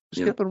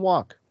 Just get up and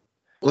walk.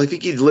 Well, I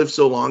think he'd lived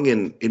so long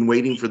in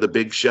waiting for the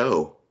big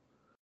show.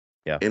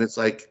 Yeah. And it's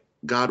like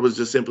God was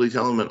just simply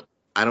telling him,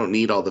 I don't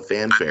need all the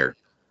fanfare.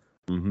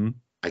 Mm-hmm.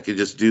 I could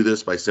just do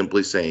this by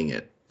simply saying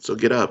it. So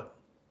get up.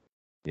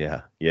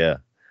 Yeah.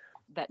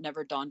 That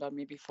never dawned on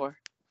me before.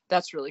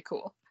 That's really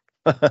cool.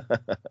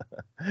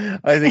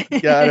 I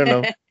think, I don't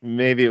know,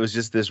 maybe it was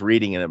just this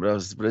reading in it, but I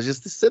was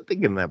just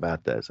thinking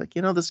about that. It's like,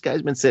 this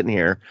guy's been sitting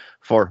here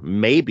for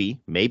maybe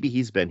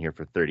he's been here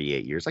for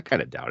 38 years. I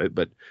kind of doubt it,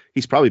 but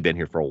he's probably been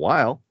here for a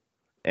while,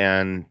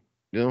 and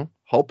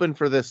hoping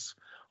for this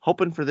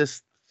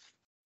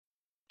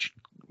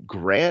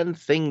grand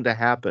thing to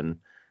happen.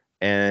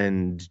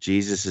 And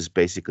Jesus is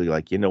basically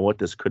like, what,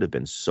 this could have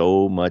been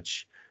so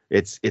much.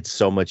 It's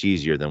so much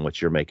easier than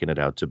what you're making it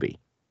out to be.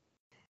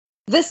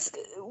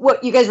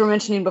 What you guys were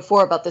mentioning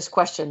before about this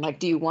question, like,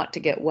 do you want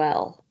to get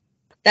well?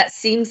 that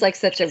seems like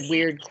such a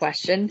weird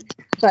question,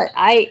 but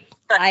I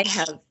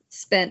have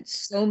spent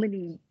so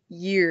many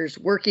years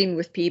working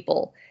with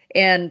people,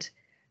 and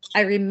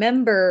I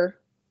remember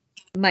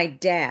my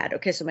dad.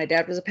 Okay, so my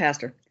dad was a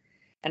pastor,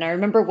 and I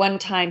remember one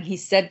time he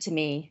said to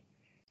me,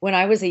 when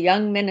I was a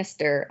young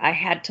minister, I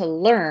had to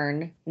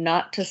learn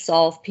not to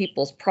solve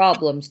people's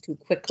problems too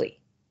quickly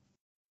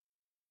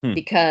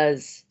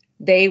because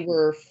they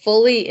were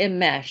fully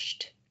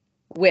enmeshed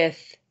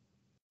with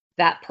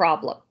that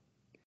problem.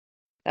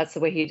 That's the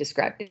way he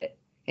described it.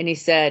 And he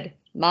said,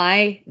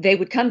 they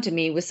would come to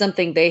me with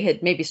something they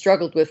had maybe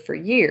struggled with for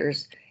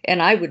years.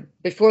 And I would,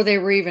 before they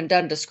were even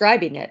done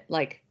describing it,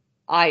 like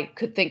I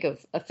could think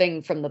of a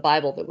thing from the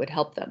Bible that would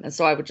help them. And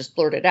so I would just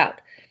blurt it out.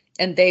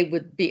 And they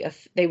would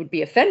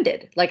be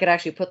offended, like it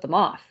actually put them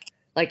off.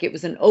 Like it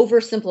was an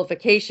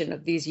oversimplification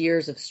of these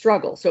years of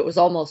struggle. So it was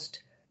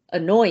almost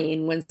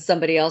annoying when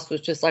somebody else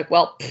was just like,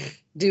 well,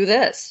 do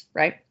this,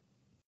 right?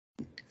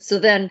 So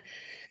then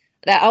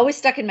that always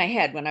stuck in my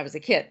head when I was a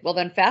kid. Well,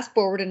 then fast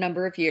forward a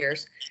number of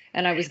years,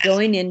 and I was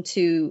going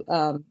into,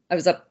 I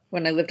was up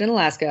when I lived in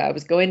Alaska, I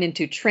was going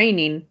into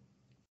training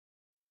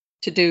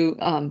to do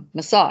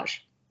massage,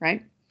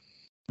 right?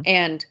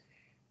 And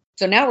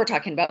so now we're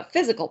talking about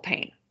physical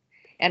pain.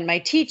 And my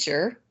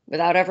teacher,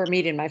 without ever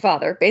meeting my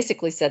father,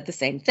 basically said the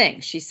same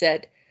thing. She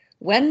said,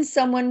 when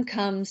someone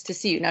comes to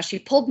see you, now she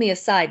pulled me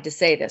aside to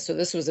say this. So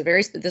this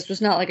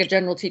was not like a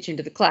general teaching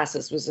to the class.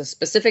 This was a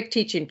specific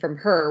teaching from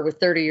her with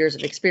 30 years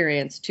of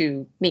experience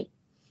to me.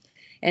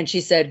 And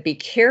she said, be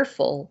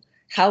careful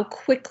how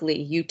quickly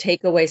you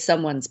take away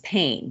someone's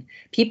pain.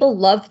 People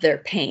love their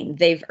pain.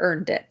 They've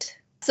earned it.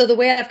 So the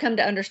way I've come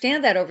to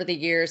understand that over the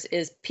years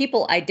is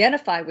people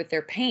identify with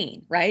their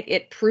pain, right?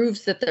 It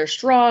proves that they're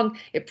strong.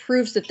 It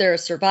proves that they're a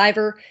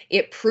survivor.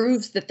 It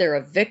proves that they're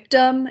a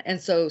victim.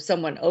 And so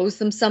someone owes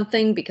them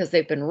something because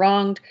they've been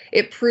wronged.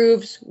 It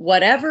proves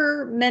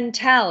whatever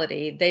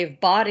mentality they've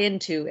bought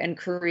into and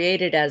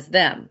created as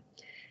them.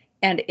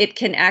 And it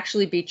can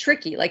actually be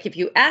tricky. Like if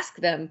you ask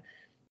them,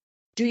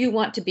 do you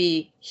want to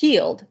be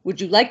healed?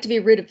 Would you like to be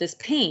rid of this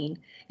pain?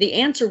 The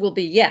answer will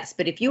be yes.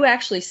 But if you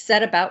actually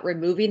set about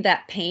removing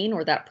that pain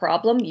or that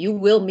problem, you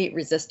will meet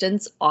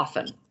resistance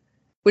often,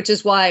 which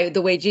is why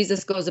the way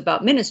Jesus goes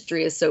about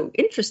ministry is so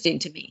interesting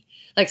to me.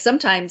 Like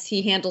sometimes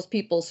he handles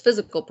people's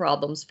physical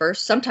problems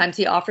first. Sometimes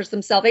he offers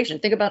them salvation.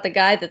 Think about the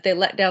guy that they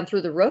let down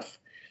through the roof,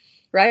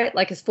 right?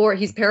 Like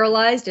he's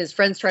paralyzed. His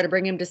friends try to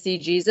bring him to see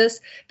Jesus,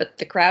 but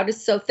the crowd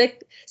is so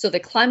thick. So they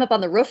climb up on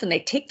the roof and they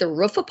take the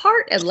roof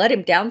apart and let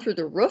him down through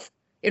the roof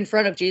in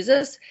front of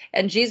Jesus.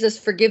 And Jesus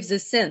forgives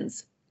his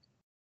sins.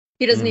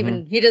 He doesn't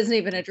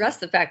even address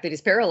the fact that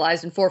he's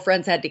paralyzed and 4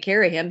 friends had to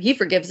carry him. He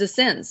forgives his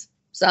sins.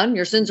 Son,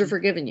 your sins are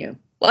forgiven you.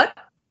 What?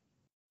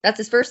 That's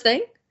his first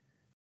thing?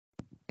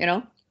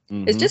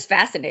 It's just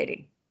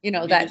fascinating,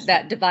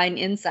 that divine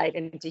insight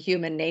into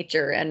human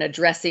nature and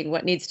addressing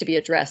what needs to be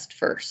addressed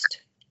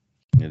first.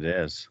 It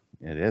is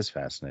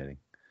fascinating.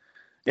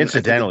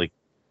 Incidentally,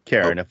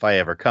 Karen, if I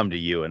ever come to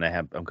you and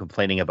I'm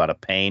complaining about a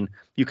pain,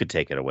 you could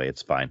take it away.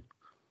 It's fine.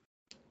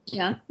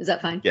 Yeah. Is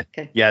that fine? Yeah.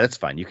 Okay. Yeah, that's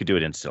fine. You could do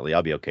it instantly.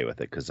 I'll be okay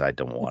with it because I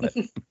don't want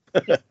it.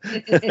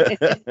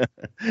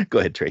 Go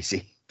ahead,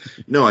 Tracy.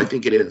 No, I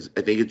think it is.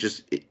 I think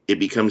it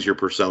becomes your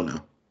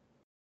persona.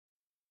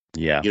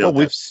 Yeah.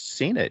 We've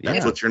seen it.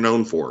 That's what you're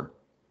known for.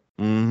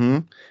 Mm-hmm.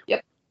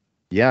 Yep.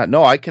 Yeah.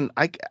 No, I can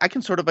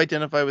sort of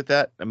identify with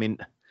that. I mean,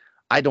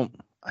 I don't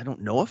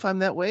know if I'm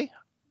that way.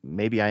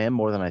 Maybe I am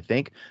more than I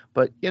think.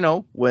 But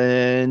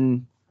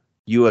when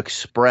you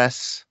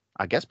express,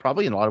 I guess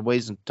probably in a lot of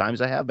ways and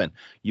times I have been,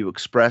 you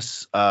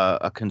express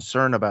a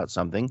concern about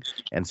something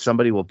and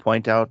somebody will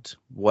point out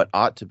what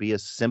ought to be a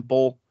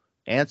simple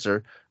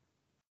answer.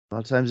 A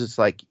lot of times it's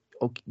like,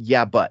 okay,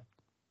 yeah, but.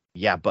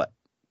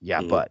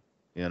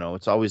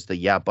 It's always the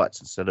yeah,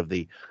 buts instead of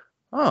the,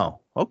 oh,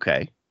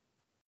 okay.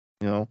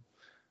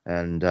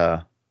 And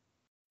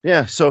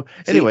so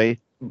anyway,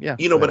 yeah.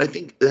 But I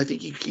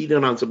think you keyed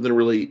in on something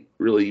really,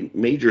 really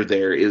major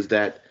there is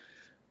that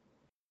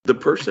the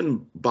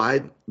person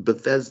by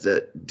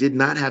Bethesda did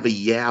not have a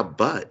yeah,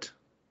 but.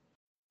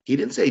 He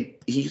didn't say,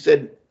 he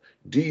said,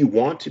 do you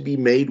want to be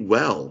made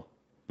well?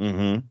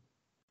 Mm-hmm.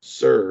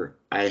 Sir,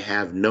 I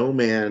have no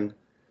man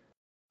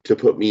to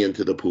put me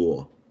into the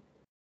pool.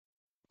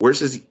 Where it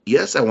says,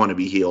 yes, I want to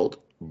be healed,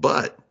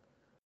 but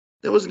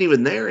that wasn't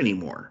even there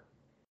anymore.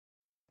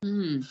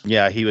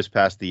 Yeah, he was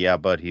past the yeah,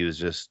 but he was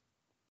just,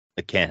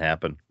 it can't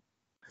happen.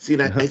 See,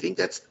 I think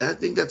that's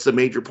the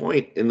major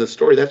point in the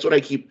story. That's what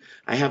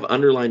I have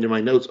underlined in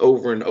my notes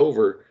over and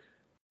over,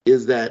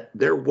 is that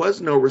there was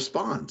no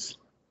response.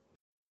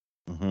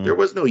 Mm-hmm. There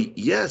was no,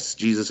 yes,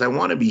 Jesus, I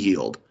want to be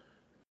healed.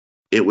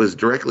 It was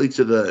directly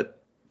to the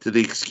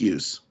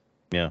excuse.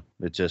 Yeah,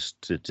 it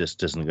just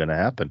isn't going to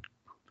happen.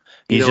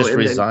 He's just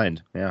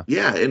resigned. Yeah.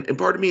 Yeah, and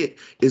part of me,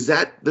 is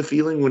that the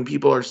feeling when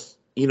people are,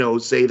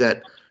 say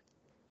that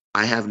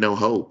I have no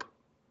hope?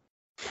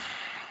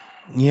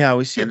 Yeah,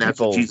 we see and that's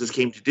what Jesus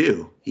came to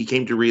do. He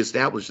came to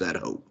reestablish that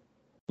hope.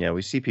 Yeah,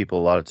 we see people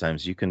a lot of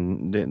times.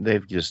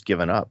 They've just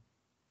given up.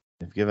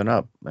 They've given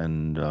up,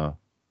 and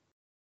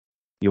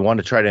you want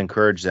to try to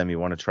encourage them. You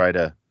want to try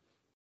to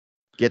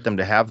get them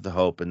to have the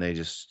hope, and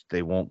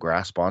they won't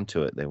grasp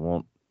onto it. They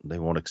won't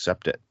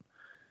accept it.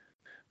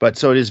 But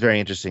so it is very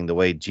interesting the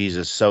way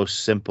Jesus so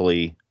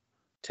simply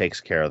takes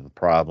care of the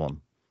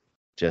problem.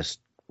 Just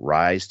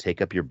rise,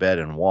 take up your bed,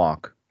 and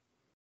walk.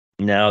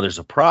 Now, there's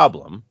a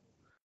problem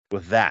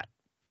with that,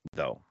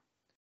 though,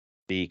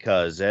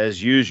 because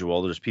as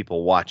usual, there's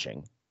people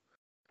watching,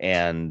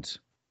 and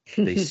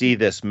they see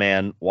this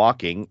man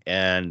walking,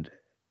 and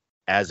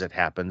as it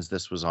happens,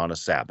 this was on a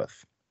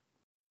Sabbath.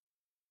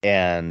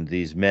 And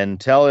these men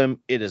tell him,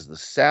 it is the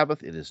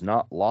Sabbath. It is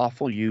not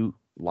lawful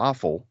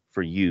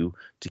for you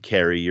to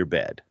carry your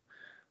bed.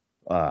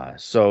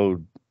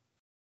 So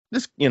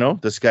this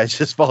guy's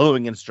just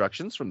following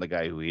instructions from the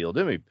guy who healed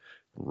him. He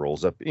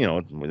rolls up,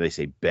 when they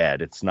say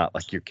bed, it's not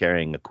like you're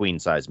carrying a queen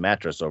size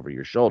mattress over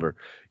your shoulder.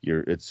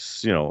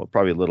 It's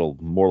probably a little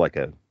more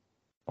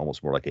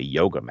almost more like a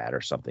yoga mat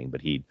or something,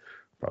 but he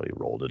probably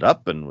rolled it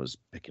up and was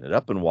picking it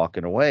up and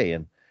walking away.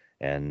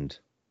 And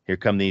here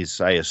come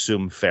these, I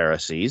assume,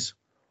 Pharisees,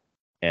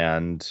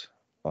 and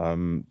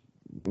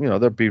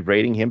they're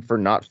berating him for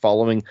not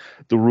following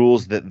the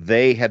rules that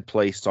they had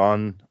placed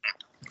on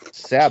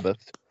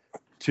Sabbath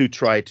to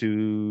try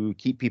to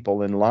keep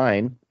people in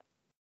line,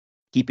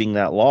 keeping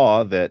that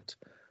law that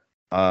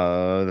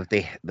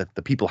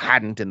the people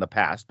hadn't in the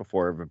past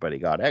before everybody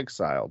got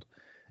exiled.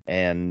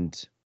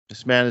 And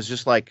this man is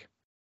just like,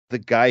 the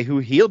guy who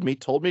healed me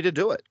told me to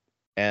do it,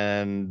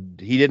 and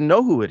he didn't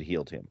know who had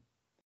healed him.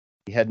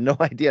 He had no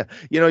idea.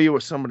 You were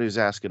somebody who's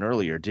asking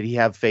earlier, did he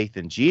have faith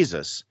in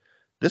Jesus?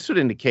 This would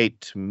indicate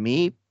to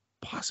me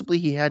possibly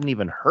he hadn't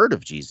even heard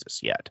of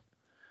Jesus yet.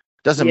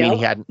 Doesn't mean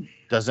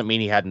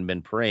he hadn't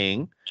been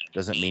praying.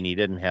 Doesn't mean he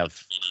didn't have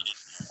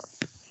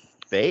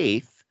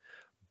faith,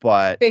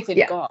 but faith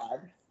in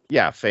God.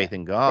 Yeah, faith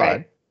in God.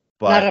 Right.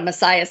 But not a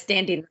Messiah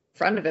standing in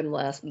front of him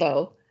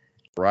though.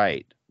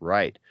 Right.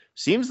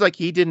 Seems like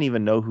he didn't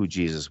even know who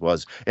Jesus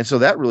was. And so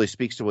that really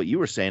speaks to what you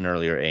were saying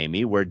earlier,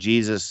 Amy, where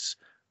Jesus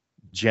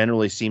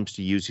generally seems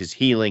to use his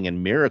healing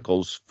and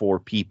miracles for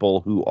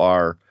people who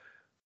are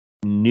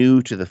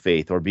new to the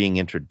faith or being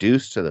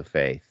introduced to the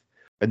faith.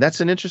 And that's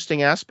an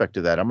interesting aspect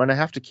of that. I'm going to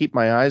have to keep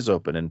my eyes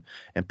open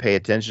and pay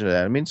attention to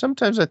that. I mean,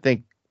 sometimes I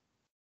think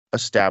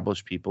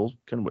established people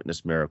can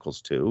witness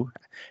miracles too,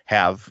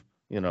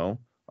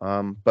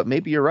 but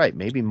maybe you're right.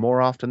 Maybe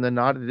more often than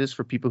not, it is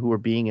for people who are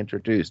being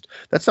introduced.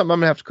 That's something I'm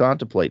going to have to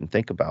contemplate and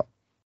think about.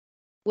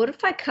 What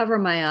if I cover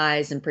my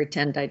eyes and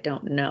pretend I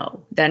don't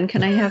know? Then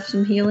can I have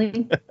some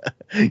healing?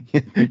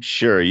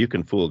 Sure, you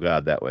can fool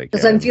God that way.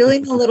 Because I'm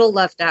feeling a little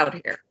left out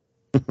here.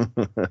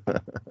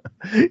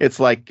 It's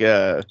like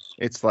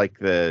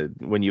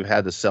when you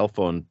had the cell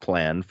phone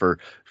plan for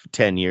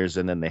 10 years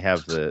and then they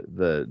have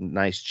the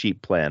nice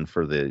cheap plan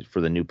for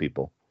the new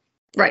people.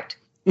 Right.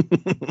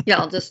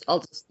 Yeah,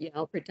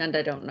 I'll pretend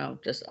I don't know.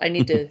 I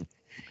need to.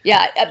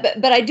 Yeah,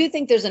 but I do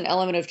think there's an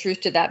element of truth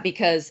to that,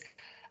 because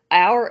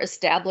our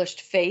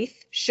established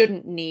faith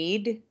shouldn't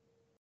need,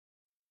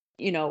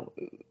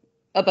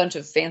 a bunch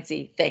of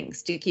fancy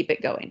things to keep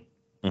it going.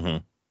 Mm-hmm.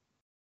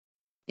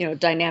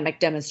 Dynamic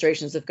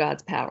demonstrations of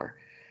God's power.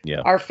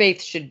 Yeah. Our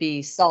faith should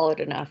be solid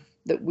enough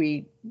that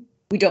we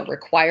don't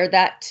require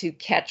that to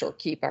catch or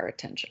keep our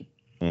attention.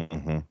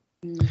 Mm-hmm.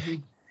 Mm-hmm.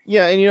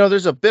 Yeah, and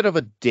there's a bit of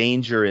a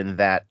danger in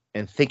that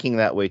and thinking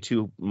that way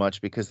too much,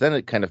 because then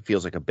it kind of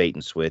feels like a bait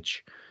and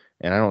switch.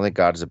 And I don't think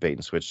God is a bait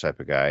and switch type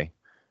of guy.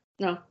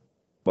 No.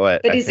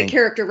 But he's a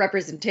character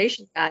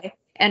representation guy.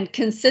 And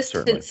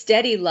consistent, certainly,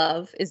 steady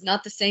love is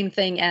not the same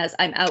thing as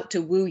I'm out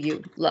to woo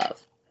you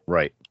love.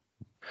 Right.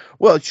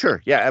 Well,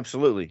 sure. Yeah,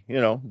 absolutely.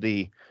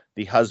 The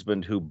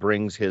husband who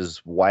brings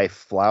his wife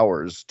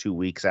flowers 2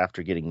 weeks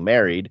after getting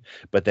married,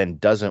 but then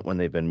doesn't when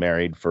they've been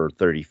married for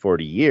 30,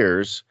 40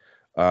 years.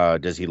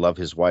 Does he love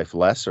his wife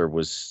less, or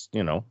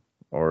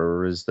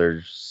or is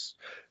there,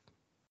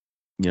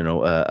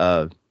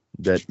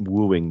 that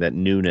wooing, that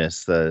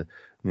newness, I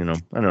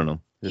don't know.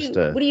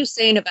 What are you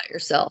saying about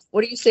yourself?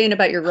 What are you saying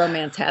about your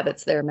romance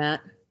habits there,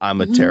 Matt?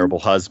 I'm a terrible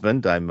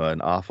husband. I'm an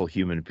awful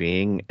human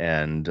being,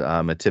 and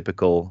I'm a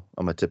typical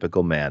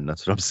man.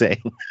 That's what I'm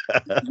saying.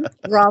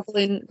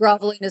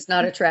 Groveling is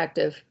not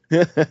attractive.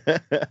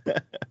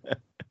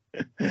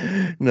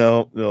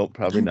 No,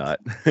 probably not.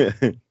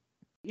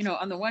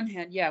 On the one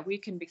hand, yeah, we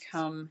can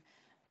become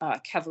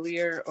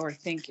cavalier or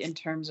think in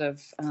terms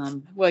of,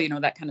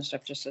 that kind of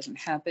stuff just doesn't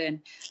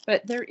happen.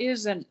 But there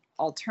is an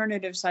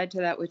alternative side to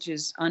that, which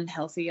is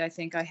unhealthy. I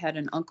think I had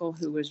an uncle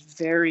who was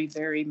very,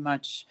 very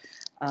much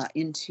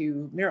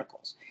into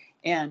miracles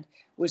and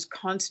was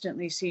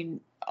constantly seeing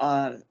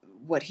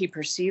what he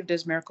perceived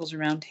as miracles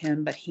around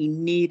him, but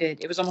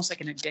it was almost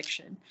like an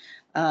addiction,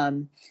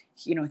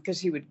 because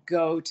he would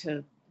go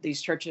to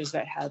these churches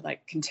that had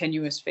like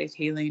continuous faith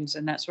healings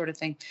and that sort of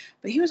thing.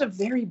 But he was a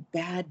very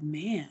bad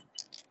man.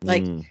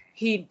 Like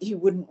he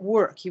wouldn't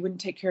work. He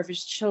wouldn't take care of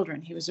his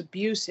children. He was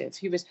abusive.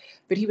 He was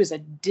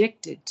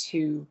addicted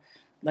to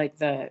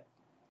like a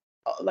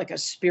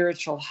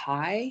spiritual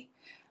high.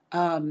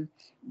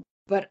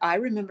 But I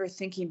remember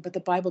thinking, but the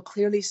Bible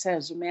clearly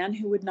says a man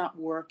who would not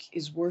work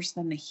is worse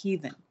than the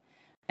heathen,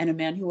 and a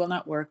man who will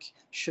not work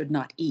should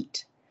not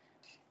eat.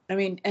 I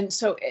mean, and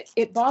so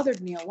it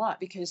bothered me a lot,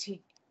 because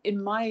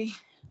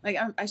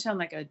I sound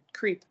like a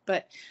creep,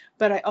 but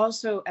I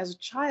also, as a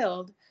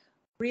child,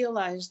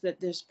 realized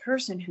that this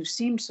person who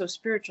seemed so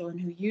spiritual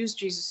and who used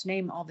Jesus'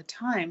 name all the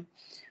time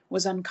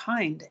was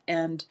unkind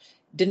and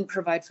didn't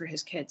provide for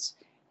his kids.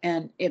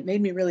 And it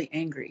made me really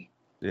angry.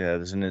 Yeah,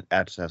 there's an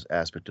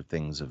aspect of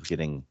things of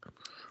getting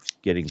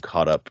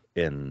caught up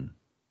in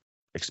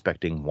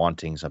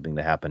wanting something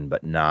to happen,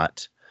 but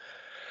not,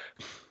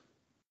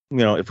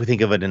 if we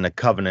think of it in a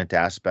covenant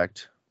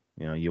aspect,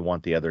 you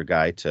want the other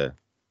guy to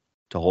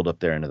hold up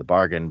their end of the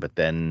bargain, but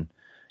then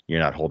you're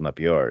not holding up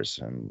yours.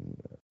 And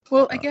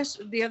well, I guess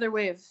the other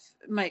way of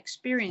my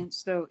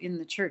experience, though, in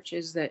the church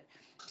is that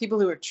people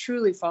who are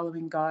truly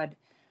following God,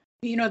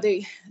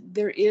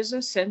 there is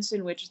a sense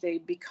in which they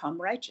become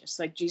righteous,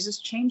 like Jesus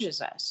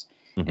changes us.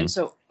 Mm-hmm. And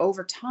so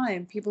over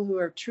time, people who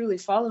are truly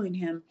following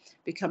him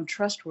become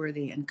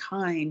trustworthy and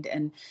kind,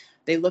 and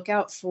they look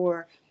out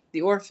for the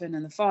orphan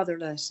and the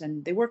fatherless,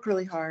 and they work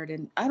really hard.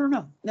 And I don't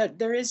know,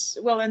 there is,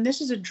 and this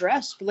is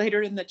addressed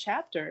later in the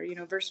chapter,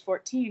 verse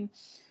 14,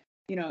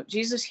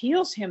 Jesus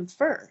heals him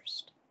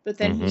first, but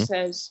then he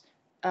says,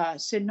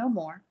 sin no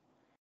more.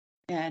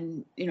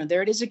 And,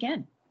 there it is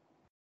again.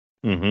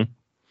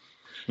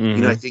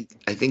 I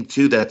think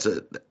too, that's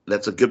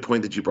a good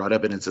point that you brought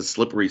up, and it's a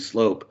slippery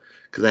slope,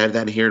 because I have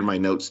that here in my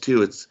notes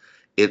too.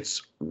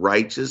 It's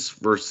righteous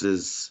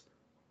versus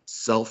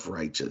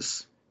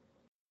self-righteous.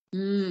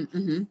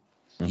 Mm-hmm.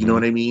 You know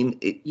what I mean?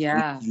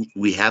 Yeah.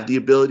 We have the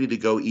ability to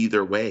go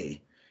either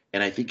way.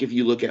 And I think if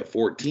you look at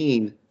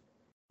 14,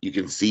 you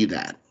can see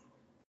that.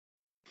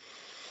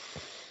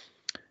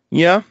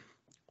 Yeah.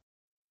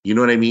 You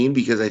know what I mean?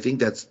 Because I think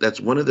that's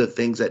one of the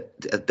things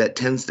that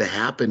tends to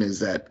happen is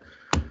that,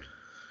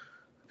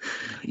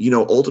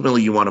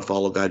 ultimately you want to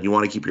follow God. You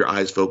want to keep your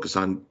eyes focused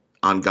on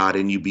God,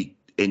 and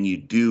you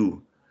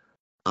do,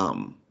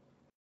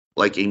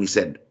 like Amy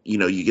said,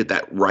 you get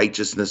that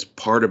righteousness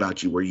part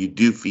about you where you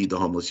do feed the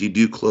homeless, you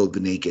do clothe the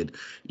naked,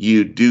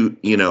 you do,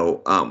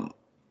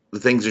 the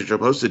things that you're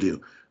supposed to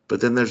do.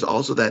 But then there's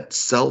also that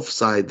self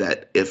side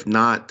that if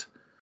not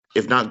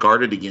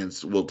guarded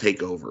against, will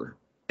take over.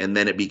 And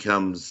then it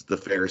becomes the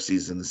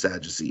Pharisees and the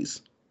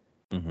Sadducees.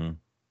 Mm-hmm.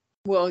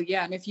 Well,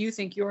 yeah. And if you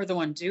think you're the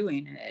one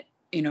doing it,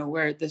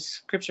 where the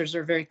scriptures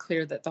are very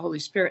clear that the Holy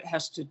Spirit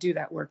has to do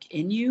that work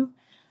in you.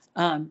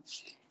 And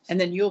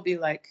then you'll be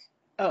like,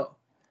 oh,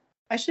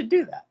 I should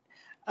do that.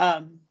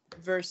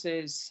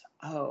 Versus,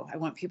 oh, I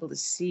want people to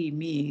see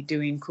me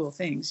doing cool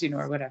things,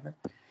 or whatever.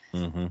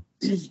 Mm-hmm.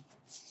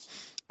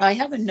 I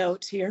have a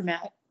note here,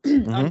 Matt,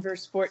 on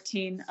verse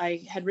 14.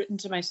 I had written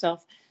to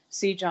myself,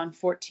 see John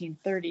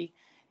 14:30.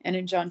 And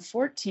in John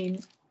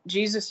 14,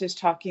 Jesus is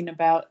talking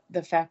about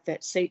the fact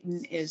that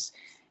Satan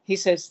he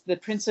says, the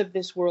prince of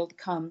this world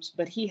comes,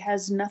 but he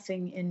has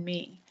nothing in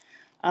me.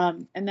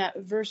 And that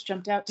verse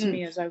jumped out to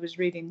me as I was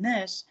reading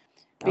this,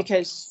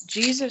 because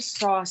Jesus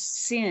saw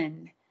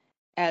sin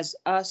as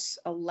us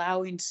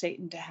allowing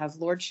Satan to have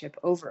lordship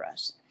over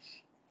us.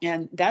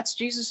 And that's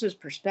Jesus's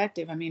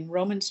perspective. I mean,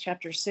 Romans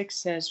chapter 6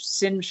 says,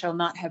 sin shall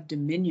not have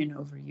dominion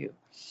over you.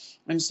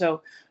 And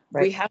so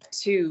we have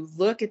to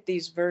look at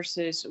these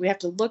verses. We have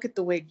to look at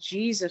the way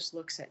Jesus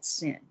looks at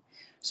sin.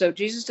 So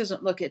Jesus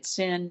doesn't look at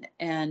sin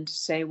and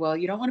say, well,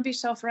 you don't want to be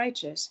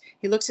self-righteous.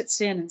 He looks at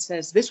sin and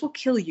says, this will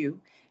kill you.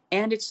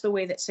 And it's the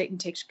way that Satan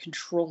takes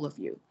control of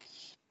you.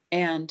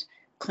 And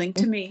cling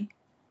to me,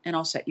 and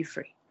I'll set you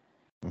free.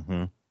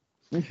 Mm-hmm.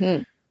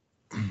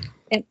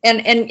 And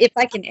if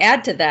I can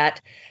add to that,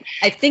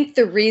 I think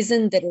the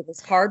reason that it is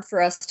hard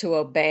for us to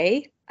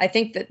obey, I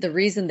think that the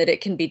reason that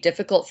it can be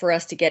difficult for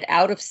us to get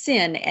out of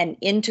sin and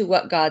into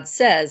what God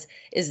says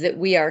is that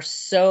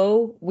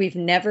we've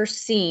never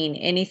seen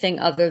anything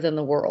other than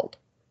the world.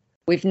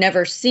 We've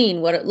never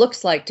seen what it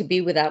looks like to be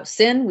without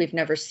sin. We've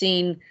never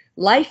seen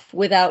life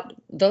without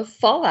the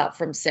fallout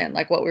from sin,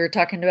 like what we were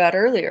talking about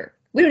earlier.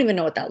 We don't even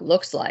know what that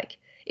looks like.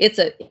 It's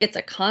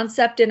a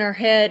concept in our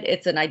head.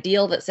 It's an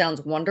ideal that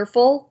sounds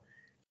wonderful.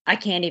 I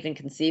can't even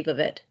conceive of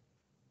it.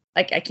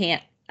 Like I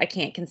can't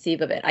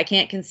conceive of it. I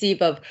can't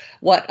conceive of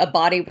what a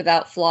body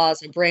without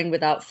flaws, a brain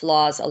without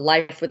flaws, a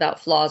life without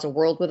flaws, a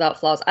world without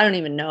flaws. I don't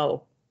even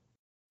know.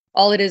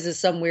 All it is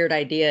some weird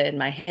idea in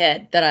my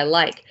head that I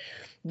like.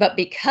 But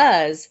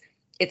because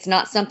it's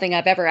not something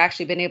I've ever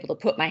actually been able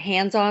to put my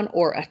hands on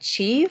or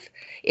achieve,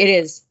 it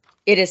is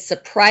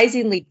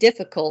surprisingly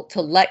difficult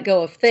to let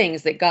go of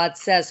things that God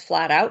says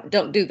flat out,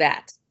 don't do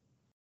that.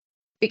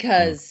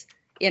 Because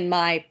in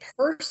my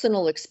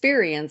personal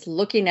experience,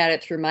 looking at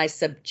it through my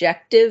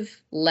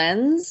subjective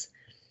lens,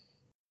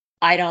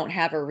 I don't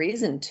have a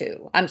reason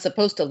to. I'm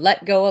supposed to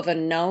let go of a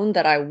known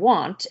that I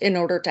want in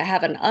order to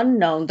have an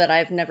unknown that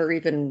I've never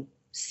even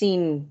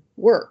seen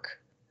work.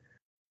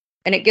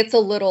 And it gets a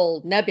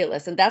little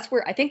nebulous. And that's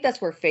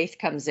where faith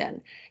comes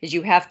in, is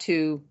you have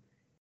to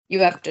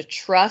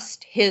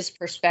trust his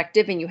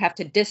perspective and you have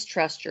to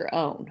distrust your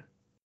own.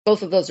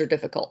 Both of those are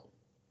difficult.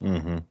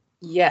 Mm-hmm.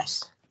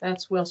 Yes,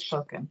 that's well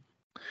spoken.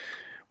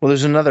 Well,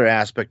 there's another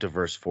aspect of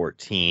verse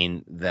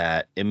 14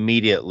 that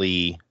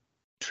immediately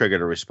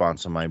triggered a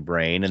response in my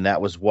brain, and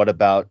that was what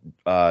about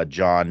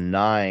John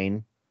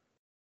 9,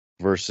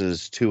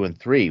 verses 2 and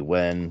 3,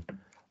 when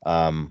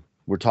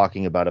we're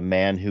talking about a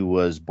man who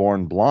was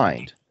born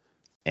blind,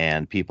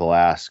 and people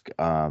ask,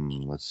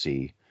 let's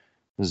see,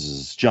 this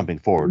is jumping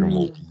forward,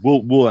 and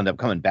we'll end up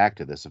coming back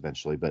to this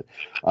eventually, but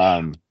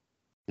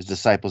his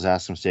disciples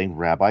asked him, saying,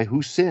 Rabbi,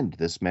 who sinned,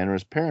 this man or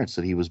his parents,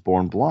 that he was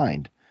born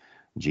blind?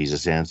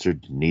 Jesus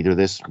answered, neither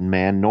this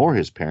man nor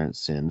his parents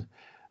sinned,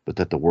 but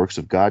that the works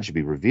of God should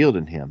be revealed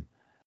in him.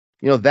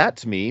 That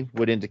to me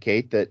would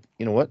indicate that,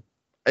 what,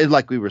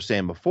 like we were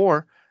saying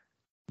before,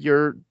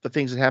 the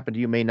things that happen to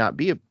you may not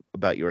be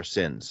about your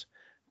sins,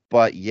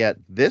 but yet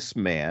this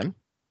man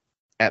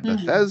at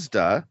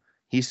Bethesda,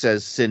 he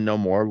says, sin no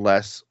more,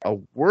 lest a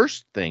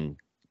worse thing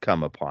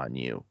come upon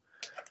you.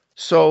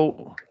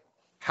 So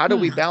how do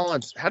we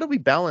balance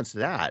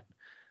that?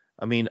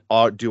 I mean,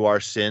 do our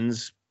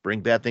sins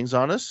bring bad things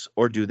on us,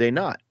 or do they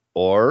not?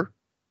 Or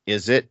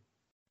is it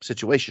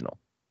situational?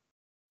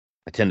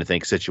 I tend to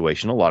think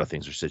situational. A lot of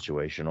things are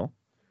situational.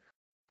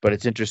 But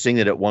it's interesting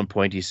that at one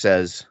point he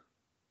says,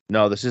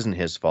 no, this isn't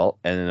his fault.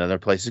 And in another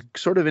place, it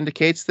sort of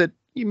indicates that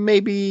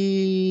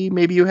maybe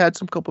you had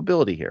some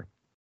culpability here.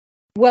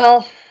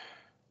 Well,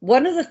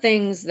 one of the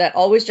things that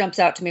always jumps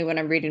out to me when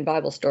I'm reading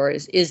Bible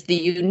stories is the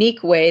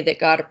unique way that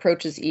God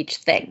approaches each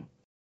thing.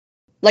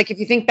 Like if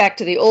you think back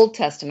to the Old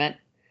Testament,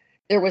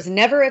 there was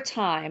never a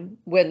time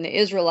when the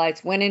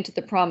Israelites went into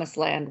the Promised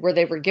Land where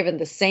they were given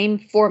the same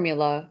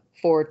formula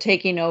for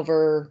taking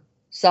over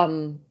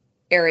some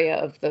area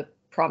of the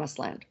Promised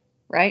Land,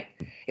 right?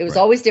 It was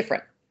always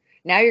different.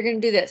 Now you're going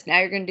to do this. Now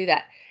you're going to do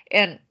that.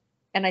 And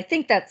I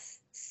think that's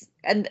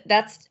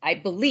I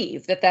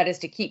believe that is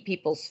to keep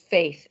people's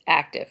faith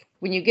active.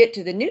 When you get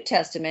to the New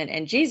Testament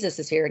and Jesus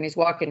is here and he's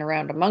walking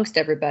around amongst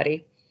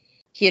everybody,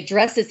 he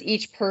addresses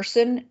each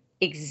person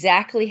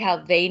exactly how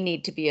they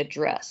need to be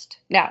addressed.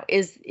 Now,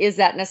 is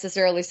that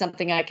necessarily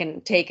something I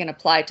can take and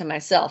apply to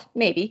myself?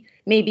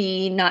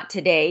 Maybe not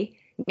today.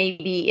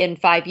 Maybe in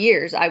 5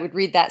 years, I would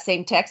read that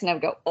same text and I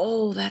would go,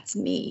 oh, that's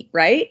me,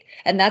 right?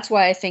 And that's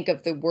why I think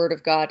of the word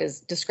of God as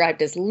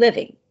described as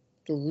living,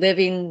 the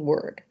living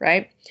word,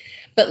 right?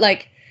 But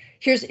like,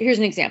 here's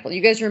an example.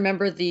 You guys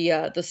remember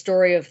the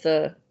story of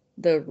the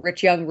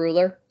rich young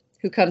ruler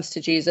who comes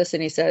to Jesus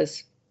and he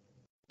says,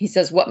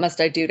 what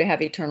must I do to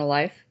have eternal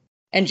life?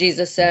 And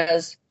Jesus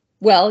says,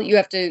 well, you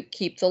have to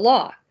keep the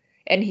law.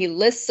 And he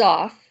lists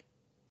off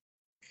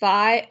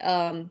 5,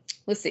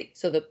 let's see.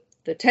 So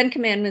the 10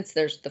 commandments,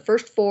 there's the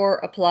first 4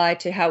 apply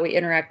to how we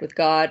interact with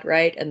God,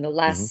 right? And the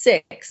last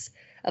 6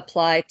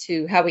 apply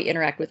to how we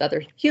interact with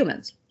other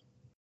humans.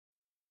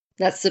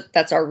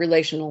 That's our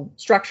relational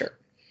structure.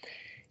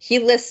 He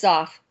lists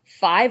off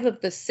 5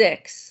 of the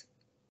 6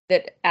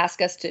 that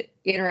ask us to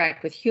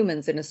interact with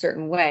humans in a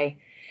certain way.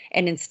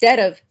 And instead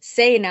of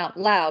saying out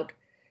loud,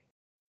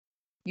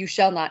 you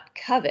shall not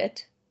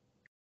covet,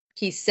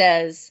 he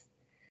says,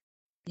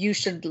 you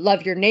should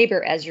love your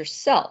neighbor as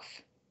yourself.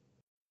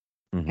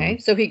 Okay,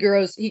 so he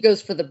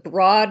goes for the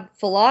broad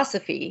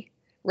philosophy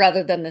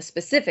rather than the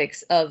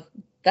specifics of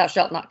thou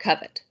shalt not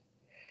covet.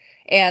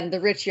 And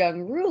the rich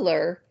young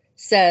ruler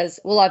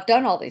says, well, I've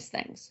done all these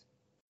things.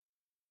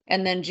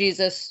 And then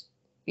Jesus,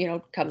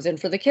 comes in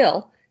for the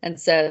kill and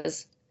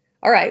says,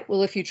 all right,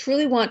 well, if you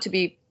truly want to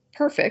be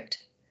perfect,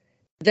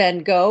 then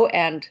go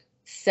and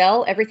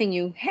sell everything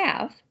you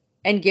have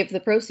and give the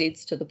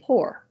proceeds to the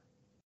poor.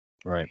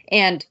 Right.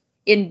 And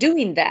in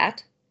doing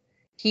that,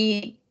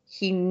 he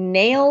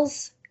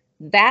nails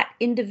that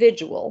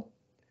individual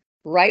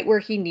right where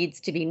he needs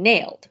to be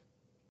nailed.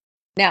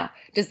 Now,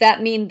 does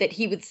that mean that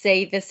he would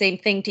say the same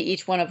thing to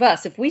each one of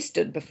us if we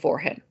stood before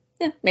him?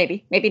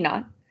 Maybe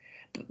not.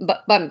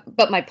 But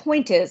my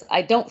point is,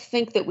 I don't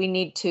think that we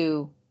need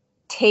to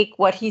take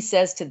what he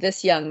says to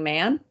this young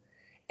man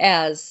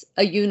as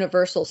a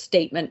universal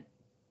statement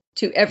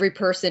to every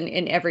person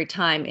in every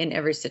time, in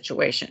every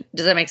situation.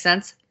 Does that make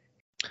sense?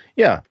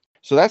 Yeah.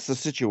 So that's the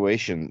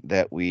situation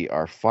that we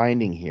are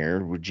finding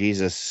here, where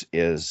Jesus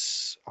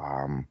is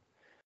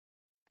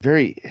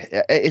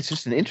it's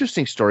just an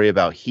interesting story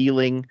about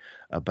healing,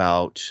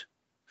 about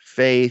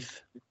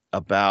faith,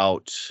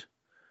 about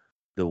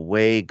the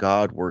way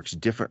God works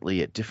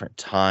differently at different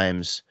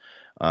times.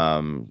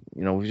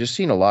 We've just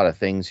seen a lot of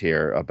things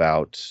here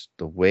about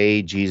the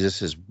way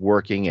Jesus is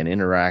working and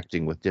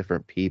interacting with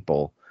different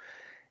people.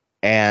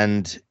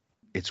 And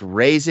it's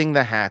raising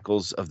the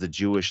hackles of the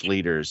Jewish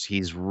leaders.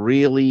 He's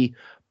really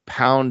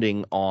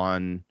pounding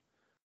on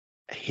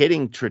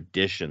hitting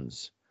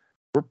traditions.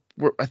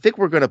 I think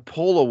we're going to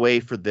pull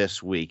away for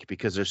this week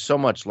because there's so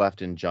much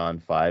left in John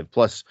 5.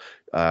 Plus,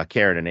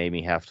 Karen and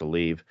Amy have to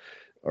leave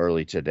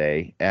early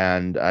today.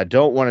 And I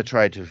don't want to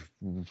try to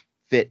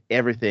fit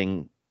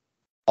everything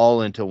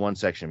all into one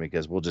section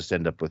because we'll just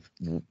end up with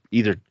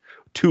either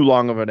too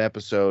long of an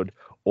episode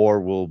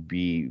or we'll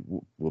be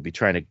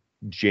trying to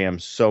jam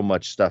so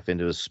much stuff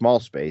into a small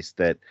space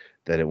that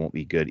it won't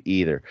be good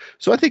either.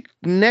 So I think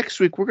next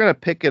week we're going to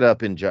pick it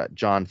up in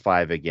John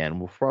 5 again.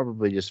 We'll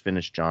probably just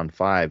finish John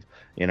 5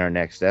 in our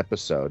next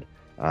episode.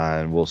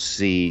 And we'll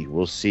see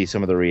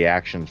some of the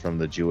reactions from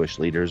the Jewish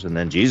leaders, and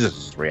then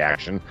Jesus'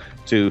 reaction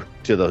to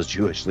those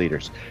Jewish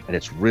leaders. And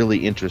it's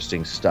really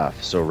interesting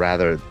stuff. So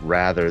rather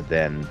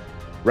than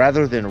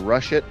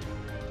rush it,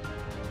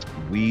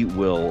 we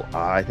will,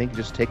 I think,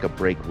 just take a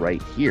break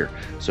right here.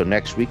 So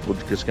next week,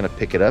 we're just going to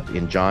pick it up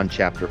in John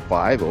chapter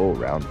 5,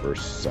 around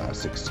verse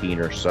 16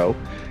 or so.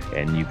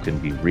 And you can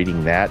be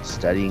reading that,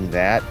 studying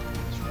that.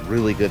 It's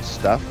really good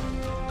stuff.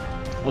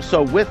 Well,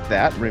 so with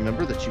that,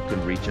 remember that you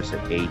can reach us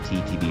at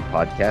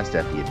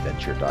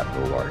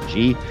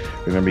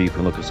attvpodcast@theadventure.org. Remember, you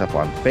can look us up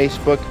on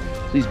Facebook.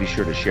 Please be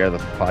sure to share the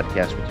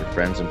podcast with your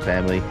friends and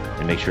family,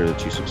 and make sure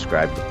that you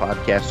subscribe to the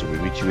podcast so we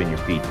reach you in your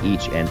feed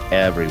each and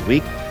every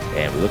week.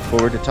 And we look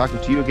forward to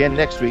talking to you again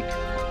next week.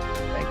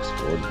 Thanks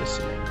for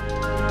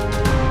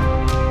listening.